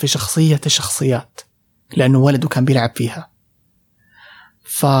الميزات في شخصية الشخصيات لأنه ولده كان بيلعب فيها؟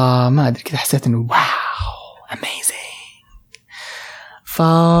 فما أدري كده حسيت إنه واو amazing.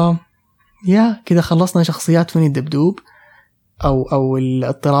 يا كده خلصنا شخصيات ويني الدبدوب أو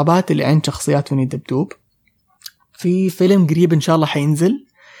الاضطرابات اللي عند شخصيات ويني الدبدوب. في فيلم قريب إن شاء الله حينزل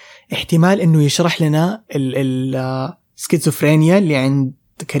احتمال إنه يشرح لنا السكيزوفرينيا اللي عند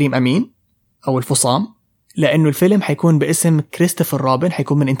كريم أمين أو الفصام، لأنه الفيلم حيكون باسم كريستوفر روبن،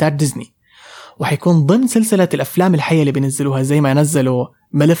 حيكون من إنتاج ديزني، وحيكون ضمن سلسلة الأفلام الحية اللي بينزلوها، زي ما نزلوا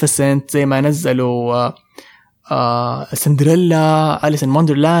ماليفيسنت، زي ما نزلوا سندريلا، أليس إن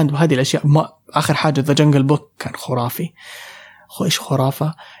وندرلاند، وهذه الأشياء. آخر حاجة The Jungle Book كان خرافي. إيش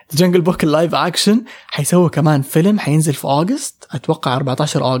خرافة. The Jungle Book اللايف أكشن حيسوي كمان فيلم حينزل في أغسطس، أتوقع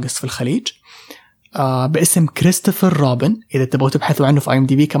 14 أغسطس في الخليج، باسم كريستوفر روبن. إذا تبغوا تبحثوا عنه في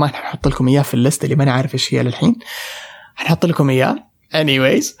IMDb كمان هنحط لكم إياه في الليست اللي ما نعرف إيش هي للحين، هنحط لكم إياه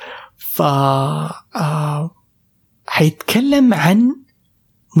anyways. حيتكلم عن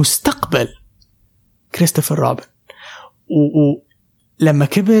مستقبل كريستوفر روبن ولما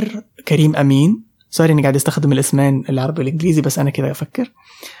كبر كريم أمين. سوري إني قاعد أستخدم الاسمين العربي والإنجليزي، بس أنا كذا أفكر.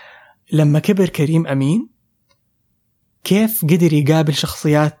 لما كبر كريم أمين كيف قدر يقابل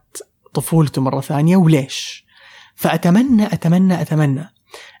شخصيات طفولته مرة ثانية وليش. فأتمنى أتمنى أتمنى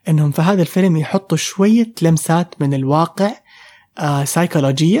أنهم في هذا الفيلم يحطوا شوية لمسات من الواقع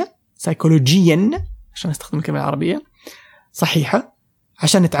سيكولوجيا عشان أستخدم الكلمة العربية صحيحة،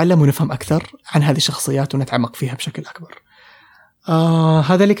 عشان نتعلم ونفهم أكثر عن هذه الشخصيات ونتعمق فيها بشكل أكبر.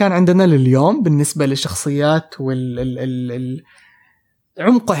 هذا اللي كان عندنا لليوم بالنسبة للشخصيات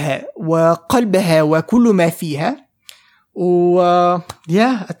عمقها وقلبها وكل ما فيها.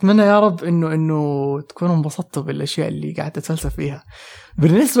 أتمنى يا رب إنه تكونوا انبسطتوا بالأشياء اللي قاعدة أتفلسف فيها.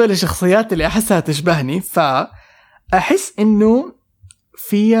 بالنسبة للشخصيات اللي أحسها تشبهني، فأحس إنه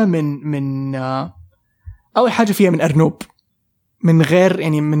فيها من أول حاجة فيها من أرنوب، من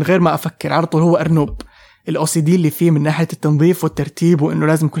غير ما أفكر على طول. هو أرنوب الOCD اللي فيه من ناحية التنظيف والترتيب، وإنه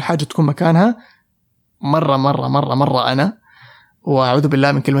لازم كل حاجة تكون مكانها. مرة مرة مرة مرة أنا، وأعوذ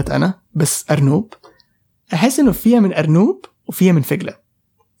بالله من كلمة أنا، بس أرنوب. أحس إنه فيها من أرنوب وفيها من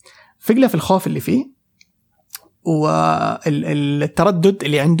فقلة في الخوف اللي فيه والتردد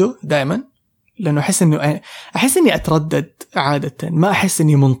اللي عنده دائما، لأنه أحس إني أتردد عادة، ما أحس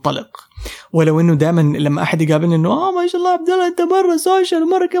إني منطلق. ولو إنه دائما لما أحد يقابلني إنه ما شاء الله عبد الله أنت مرة سوشيال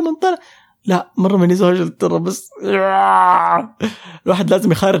مرة كم منطلق، لا مرة ماني سوشيال ترى، بس الواحد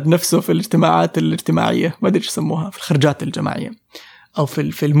لازم يخارج نفسه في الاجتماعات الاجتماعية، ما أدري إيش يسموها، في الخرجات الجماعية أو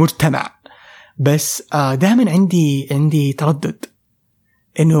في المجتمع. بس دائما عندي تردد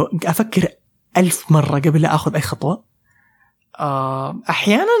إنه أفكر 1000 مرة قبل لا أخذ أي خطوة.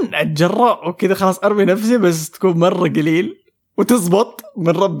 أحيانا أتجرأ وكذا خلاص أرمي نفسي، بس تكون مرة قليل وتزبط من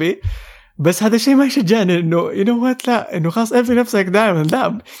ربي. بس هذا الشيء ما يشجعني إنه لا إنه خلاص أرمي نفسك دائما.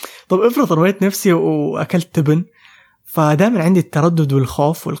 لا، طب افرض رميت نفسي وأكلت تبن. فدائما عندي التردد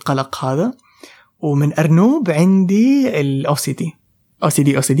والخوف والقلق هذا. ومن أرنوب عندي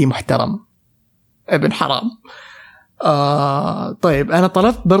OCD محترم ابن حرام. طيب أنا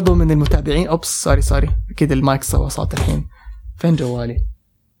طلبت برضو من المتابعين سوري كده المايك سوى صوت الحين. فين جوالي؟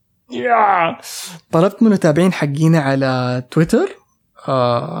 طلبت من المتابعين حقينا على تويتر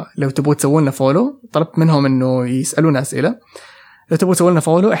لو تبغوا تسووا لنا فولو. طلبت منهم إنه يسألونا أسئلة. لو تبغوا تسووا لنا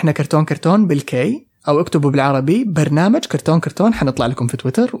فولو، إحنا كرتون بالكي، أو اكتبوا بالعربي برنامج كرتون حنطلع لكم في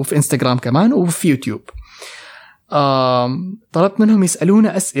تويتر وفي إنستغرام كمان وفي يوتيوب. طلبت منهم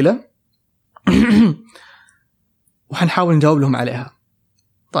يسألونا أسئلة وحنحاول نجاوب لهم عليها.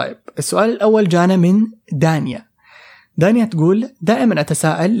 طيب السؤال الأول جانا من دانيا تقول: دائما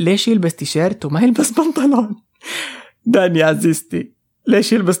أتساءل ليش يلبس تيشيرت وما يلبس بنطلون. دانيا عزيزتي،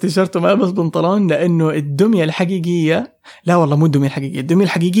 ليش يلبس تيشيرت وما يلبس بنطلون؟ لأنه الدمية الحقيقية، لا والله مو الدمية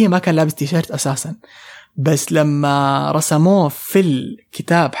الحقيقية ما كان لابس تيشيرت أساسا. بس لما رسموه في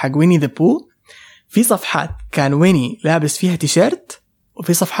الكتاب حق ويني ذا بو، في صفحات كان ويني لابس فيها تيشيرت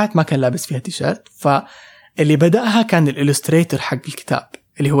وفي صفحات ما كان لابس فيها تيشيرت. فاللي بدأها كان الإلوستريتور حق الكتاب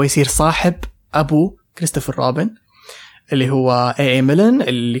اللي هو يصير صاحب أبو كريستوفر روبن، اللي هو A.A. ميلن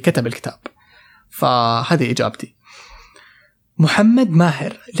اللي كتب الكتاب. فهذه إجابتي. محمد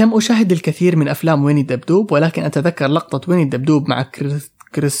ماهر: لم أشاهد الكثير من أفلام ويني الدبدوب، ولكن أتذكر لقطة ويني الدبدوب مع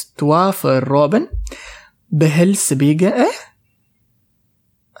كريستوفر روبن بهل سيبقيان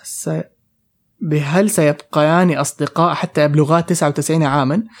أصدقاء حتى يبلغا 99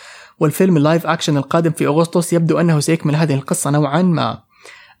 عاما، والفيلم اللايف أكشن القادم في أغسطس يبدو أنه سيكمل هذه القصة نوعا ما.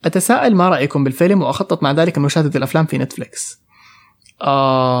 أتساءل ما رأيكم بالفيلم، وأخطط مع ذلك مشاهدة الأفلام في نتفليكس.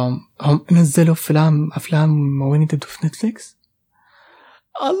 هم نزلوا أفلام ويني الدبدوب في نتفليكس.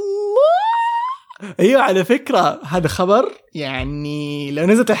 الله. أيوة على فكرة هذا خبر، يعني لو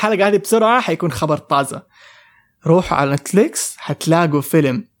نزلت الحلقة هذه بسرعة حيكون خبر طازة. روحوا على نتفليكس هتلاقوا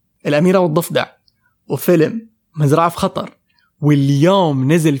فيلم الأميرة والضفدع وفيلم مزرعة في خطر،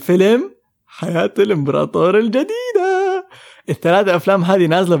 واليوم نزل فيلم حياة الإمبراطور الجديدة. الثلاثة أفلام هذه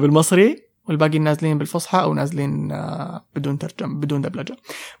نازلة بالمصري والباقي نازلين بالفصحى أو نازلين بدون ترجمة بدون دبلجة،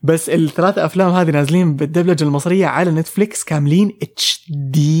 بس الثلاثة أفلام هذه نازلين بالدبلجة المصرية على نتفليكس كاملين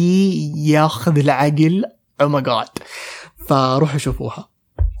HD ياخذ العقل. oh my god. فروحوا شوفوها.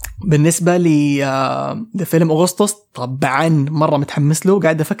 بالنسبة لفيلم أغسطس طبعا مرة متحمس له،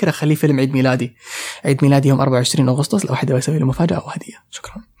 قاعد أفكر أخليه فيلم عيد ميلادي يوم 24 أغسطس، لو حد يسوي له مفاجأة أو هدية.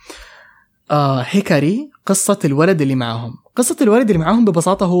 شكرا. هيكاري قصة الولد اللي معاهم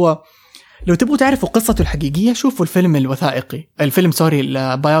ببساطة هو، لو تبغوا تعرفوا قصته الحقيقية شوفوا الفيلم الوثائقي،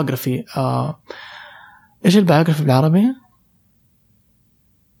 البايوغرافي. إيش البايوغرافي بالعربي؟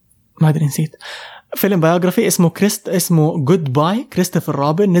 ما أدري نسيت. فيلم بايوغرافي اسمه جود باي كريستوفر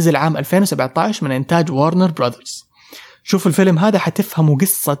روبن، نزل عام 2017 من إنتاج وارنر براذرز. شوفوا الفيلم هذا حتفهموا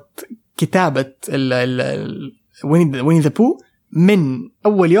قصة كتابة ويني ذا بو من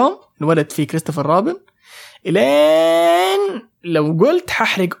أول يوم انولد فيه كريستوفر روبن إلين لو قلت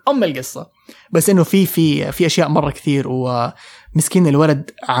ححرق القصة، بس إنه في أشياء مرة كثير، ومسكين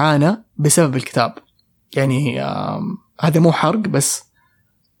الولد عانى بسبب الكتاب. يعني هذا مو حرق، بس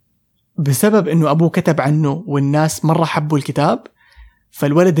بسبب إنه أبوه كتب عنه والناس مرة حبوا الكتاب،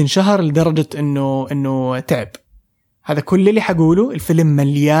 فالولد انشهر لدرجة إنه تعب. هذا كل اللي حقوله. الفيلم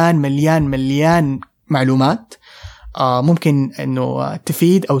مليان معلومات ممكن إنه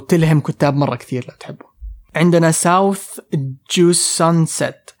تفيد أو تلهم كتاب مرة كثير لو تحبوا. عندنا ساوث جوس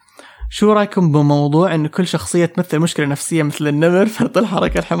سانسيت. شو رأيكم بموضوع إن كل شخصية تمثل مشكلة نفسية، مثل النمر، فرط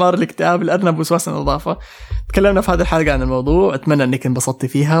الحركة، الحمار، الاكتئاب، الأرنب، وسواس النظافة؟ تكلمنا في هذه الحلقة عن الموضوع، أتمنى أنك انبسطتي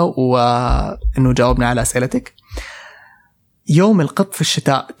فيها وإنه جاوبنا على أسئلتك. يوم القط في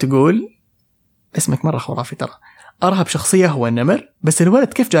الشتاء تقول اسمك مرة خرافي ترى. أرهب شخصية هو النمر، بس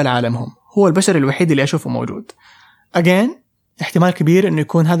الولد كيف جاء لعالمهم؟ هو البشر الوحيد اللي أشوفه موجود. again احتمال كبير إنه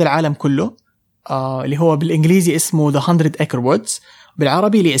يكون هذا العالم كله اللي هو بالإنجليزي اسمه The 100 Acre Woods،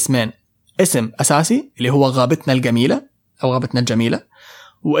 بالعربي ليه اسمين: اسم أساسي اللي هو غابتنا الجميلة أو غابتنا الجميلة،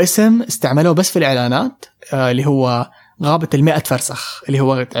 واسم استعملوه بس في الإعلانات اللي هو غابة 100 فرسخ، اللي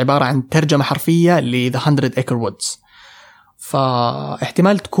هو عبارة عن ترجمة حرفية ل The 100 Acre Woods.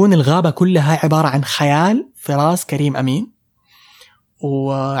 فاحتمال تكون الغابة كلها عبارة عن خيال في راس كريم أمين،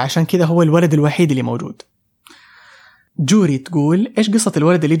 وعشان كذا هو الولد الوحيد اللي موجود. جوري تقول إيش قصة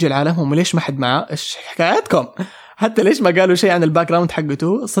الولد اللي يجي العالم وليش ما حد معاه؟ إيش حكاياتكم؟ حتى ليش ما قالوا شيء عن الباك جراوند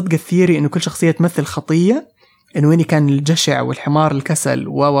حقته؟ صدق الثيري إنه كل شخصية تمثل خطية، إنه ويني كان الجشع والحمار الكسل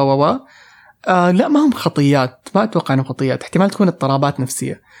لا ما هم خطيات، ما أتوقع إنه خطيات، احتمال تكون اضطرابات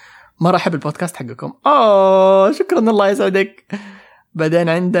نفسية. مرة أحب البودكاست حقكم. شكرا الله يسعدك. بعدين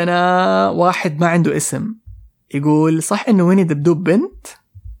عندنا واحد ما عنده اسم يقول صح إنه ويني الدبدوب بنت؟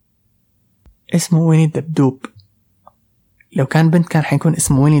 اسمه ويني الدبدوب، لو كان بنت كان حيكون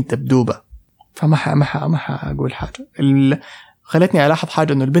اسمه ويني الدبدوبة. فما أقول حاجة. خلتني ألاحظ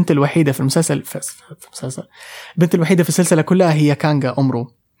حاجة إنه البنت الوحيدة في المسلسل البنت الوحيدة في السلسلة كلها هي كانغا أمرو.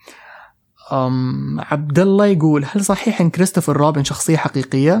 عبد الله يقول هل صحيح إن كريستوفر روبن شخصية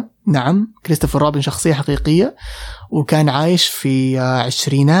حقيقية؟ نعم، كريستوفر روبن شخصية حقيقية، وكان عايش في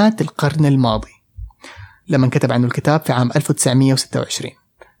عشرينات القرن الماضي لما كتب عنه الكتاب في عام 1926.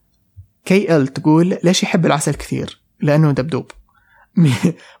 KL تقول ليش يحب العسل كثير؟ لأنه دبدوب.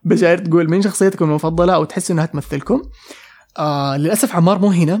 بشاير تقول مين شخصيتكم المفضلة أو تحس إنها تمثلكم؟ للأسف عمار مو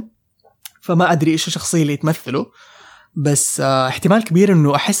هنا، فما أدري إيش الشخصية اللي تمثله، بس احتمال كبير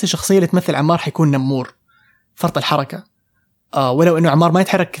إنه أحس الشخصية اللي تمثل عمار حيكون نمور، فرط الحركة. ولو إنه عمار ما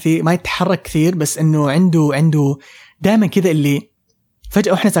يتحرك كثير، بس إنه عنده دائما كذا اللي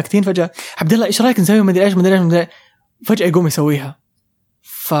فجأة وإحنا ساكتين فجأة عبد الله إيش رأيك نسوي مدري إيش فجأة يقوم يسويها.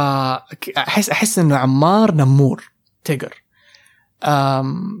 فأحس إنه عمار نمور تيجر.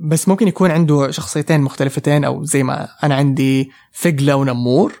 بس ممكن يكون عنده شخصيتين مختلفتين، أو زي ما أنا عندي فقلة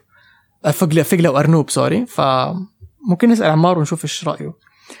ونمور، فقلة وأرنوب سوري. فممكن نسأل عمار ونشوف إيش رأيه.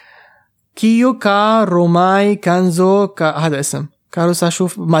 كيو روماي كانزو هذا اسم كاروسا،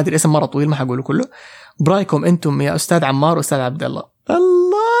 شوف ما أدري اسم مرة طويل ما حقوله كله. برايكم أنتم يا أستاذ عمار وأستاذ عبد الله؟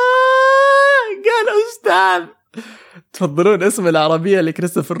 قال أستاذ. تفضلون اسم العربية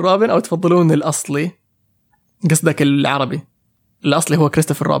لكريستوفر روبن أو تفضلون الأصلي؟ قصدك العربي الأصلي هو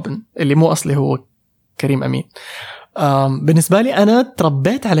كريستوفر روبن، اللي مو أصلي هو كريم أمين. بالنسبة لي أنا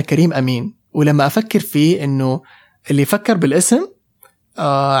تربيت على كريم أمين، ولما أفكر فيه إنه اللي يفكر بالاسم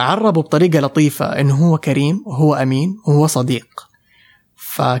عربوا بطريقة لطيفة إنه هو كريم وهو أمين وهو صديق،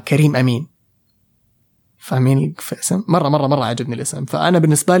 فكريم أمين. فاهمين في اسم؟ مرة عجبني الاسم، فأنا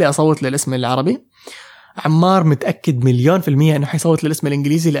بالنسبة لي أصوت للاسم العربي. عمار متأكد 1,000,000% إنه حيصوت للاسم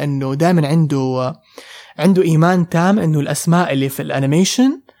الإنجليزي، لأنه دائما عنده إيمان تام إنه الأسماء اللي في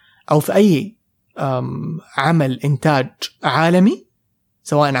الأنيميشن أو في أي عمل إنتاج عالمي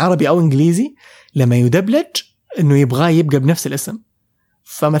سواء عربي أو إنجليزي لما يدبلج إنه يبقى بنفس الاسم.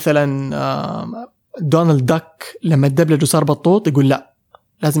 فمثلا دونالد داك لما الدبلج وصار بطوط يقول لا،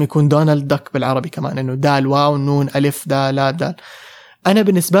 لازم يكون دونالد داك بالعربي كمان، إنه دال واو نون ألف دال لا دال. أنا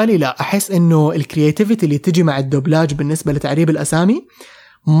بالنسبة لي لا، أحس إنه الكرياتيفيتي اللي تجي مع الدبلاج بالنسبة لتعريب الأسامي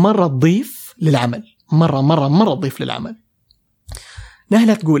مرة تضيف للعمل، مرة تضيف للعمل.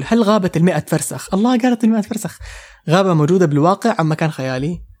 نهلة تقول هل غابة 100 فرسخ؟ الله، قالت 100 فرسخ. غابة موجودة بالواقع أم مكان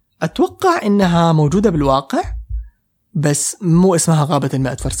خيالي؟ أتوقع إنها موجودة بالواقع، بس مو اسمها غابة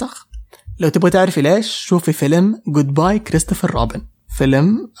 100 فرسخ. لو تبغى تعرفي ليش، شوفي فيلم Goodbye كريستوفر روبن،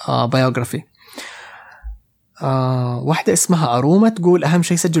 فيلم بايوغرافي. واحدة اسمها أرومة تقول أهم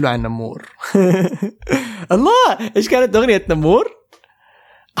شيء سجلوا عن نمور. الله، إيش كانت أغنية نمور؟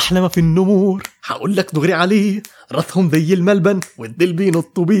 أحلى ما في النمور هقول لك دغري عليه، رثهم ذي الملبن والدل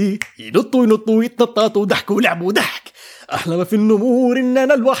بينطوا بيه، ينطوا يتنططوا ضحكوا ولعبوا ضحك. أحلى ما في النمور إن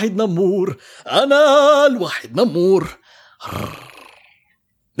أنا الواحد نمور، أنا الواحد نمور.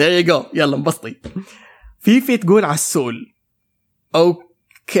 there you go. يلا انبسطي. في تقول عسول.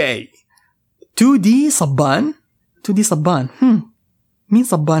 أوكي. 2D صبان. مين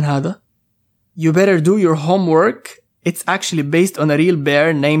صبان هذا؟ You better do your homework. It's actually based on a real bear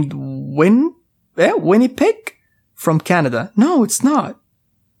named Winnie Pig from Canada. No, it's not.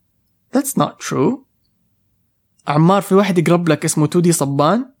 That's not true. عمار، في واحد يقرب لك اسمه 2D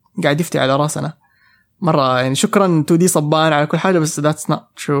صبان قاعد يفتي على راسنا مرة، يعني شكرا 2D صبان على كل حاجة، بس that's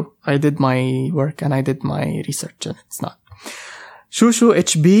not true. I did my work and I did my research and it's not. شو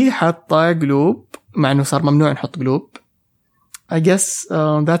HB حاطة قلوب مع انه صار ممنوع نحط قلوب. I guess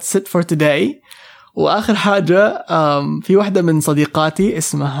that's it for today. وآخر حاجة، في واحدة من صديقاتي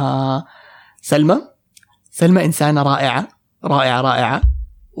اسمها سلمى إنسانة رائعة،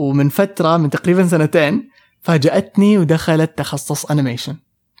 ومن فترة من تقريبا 2 فاجأتني ودخلت تخصص أنيميشن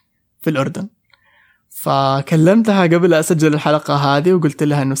في الأردن. فكلمتها قبل أسجل الحلقة هذه وقلت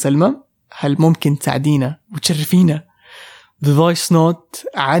لها إنه سلمى، هل ممكن تساعدينا وتشرفينا بفويس نوت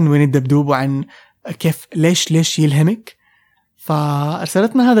عن ويني الدبدوب وعن كيف ليش يلهمك؟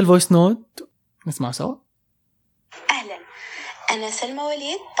 فأرسلتنا هذا الفويس نوت، نسمع سوا. أهلا، أنا سلمى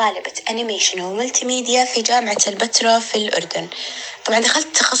وليد، طالبة أنيميشن وملتي ميديا في جامعة البتراء في الأردن. طبعا دخلت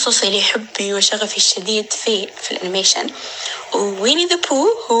تخصصي لحبي وشغفي الشديد في الأنيميشن، وويني ذا بو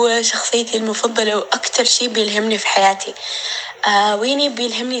هو شخصيتي المفضلة وأكتر شيء بيلهمني في حياتي. ويني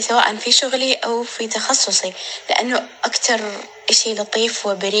بيلهمني سواء في شغلي أو في تخصصي، لأنه أكتر إشي لطيف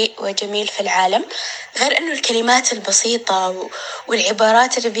وبريء وجميل في العالم، غير أنه الكلمات البسيطة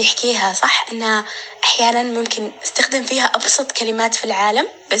والعبارات اللي بيحكيها صح أنها أحيانا ممكن استخدم فيها أبسط كلمات في العالم،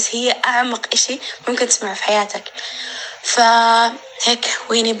 بس هي أعمق إشي ممكن تسمعه في حياتك. فهيك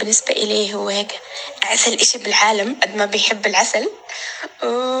ويني بالنسبة إليه هو هيك عسل إشي بالعالم قد ما بيحب العسل.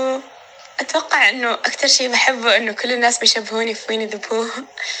 أتوقع أنه أكتر شيء بحبه أنه كل الناس بيشبهوني في ويني ذا بو.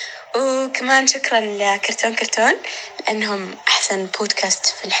 وكمان شكرا لكرتون لأنهم أحسن بودكاست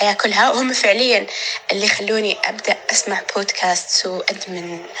في الحياة كلها، وهم فعليا اللي خلوني أبدأ أسمع بودكاست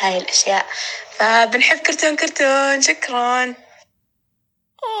وأدمن هاي الأشياء. فبنحب كرتون. شكرا.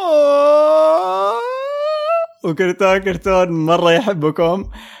 وكرتون مرة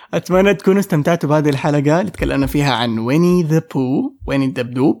يحبكم. أتمنى تكونوا استمتعتوا بهذه الحلقة اللي تكلمنا فيها عن ويني ذا بو، ويني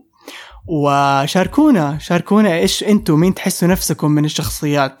الدبدوب. وشاركونا إيش أنتوا مين تحسوا نفسكم من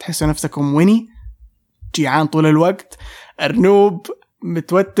الشخصيات؟ تحسوا نفسكم ويني جيعان طول الوقت، أرنوب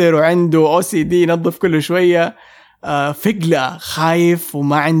متوتر وعنده OCD ينظف كل شوية، فقلة خايف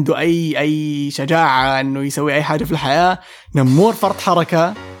وما عنده أي شجاعة أنه يسوي أي حاجة في الحياة، نمور فرط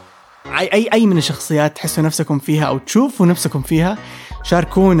حركة، أي من الشخصيات تحسوا نفسكم فيها أو تشوفوا نفسكم فيها.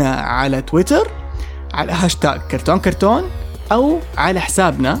 شاركونا على تويتر على هاشتاج كرتون أو على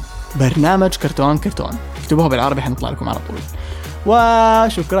حسابنا برنامج كرتون. اكتبوها بالعربي حنطلع لكم على طول.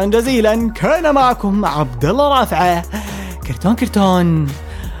 وشكرا جزيلا، كان معكم عبد الله رافعة، كرتون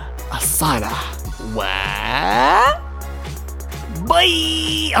الصالح و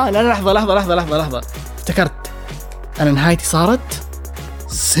باي. لا لحظة افتكرت، أنا نهايتي صارت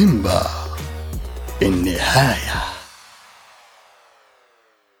سيمبا النهاية.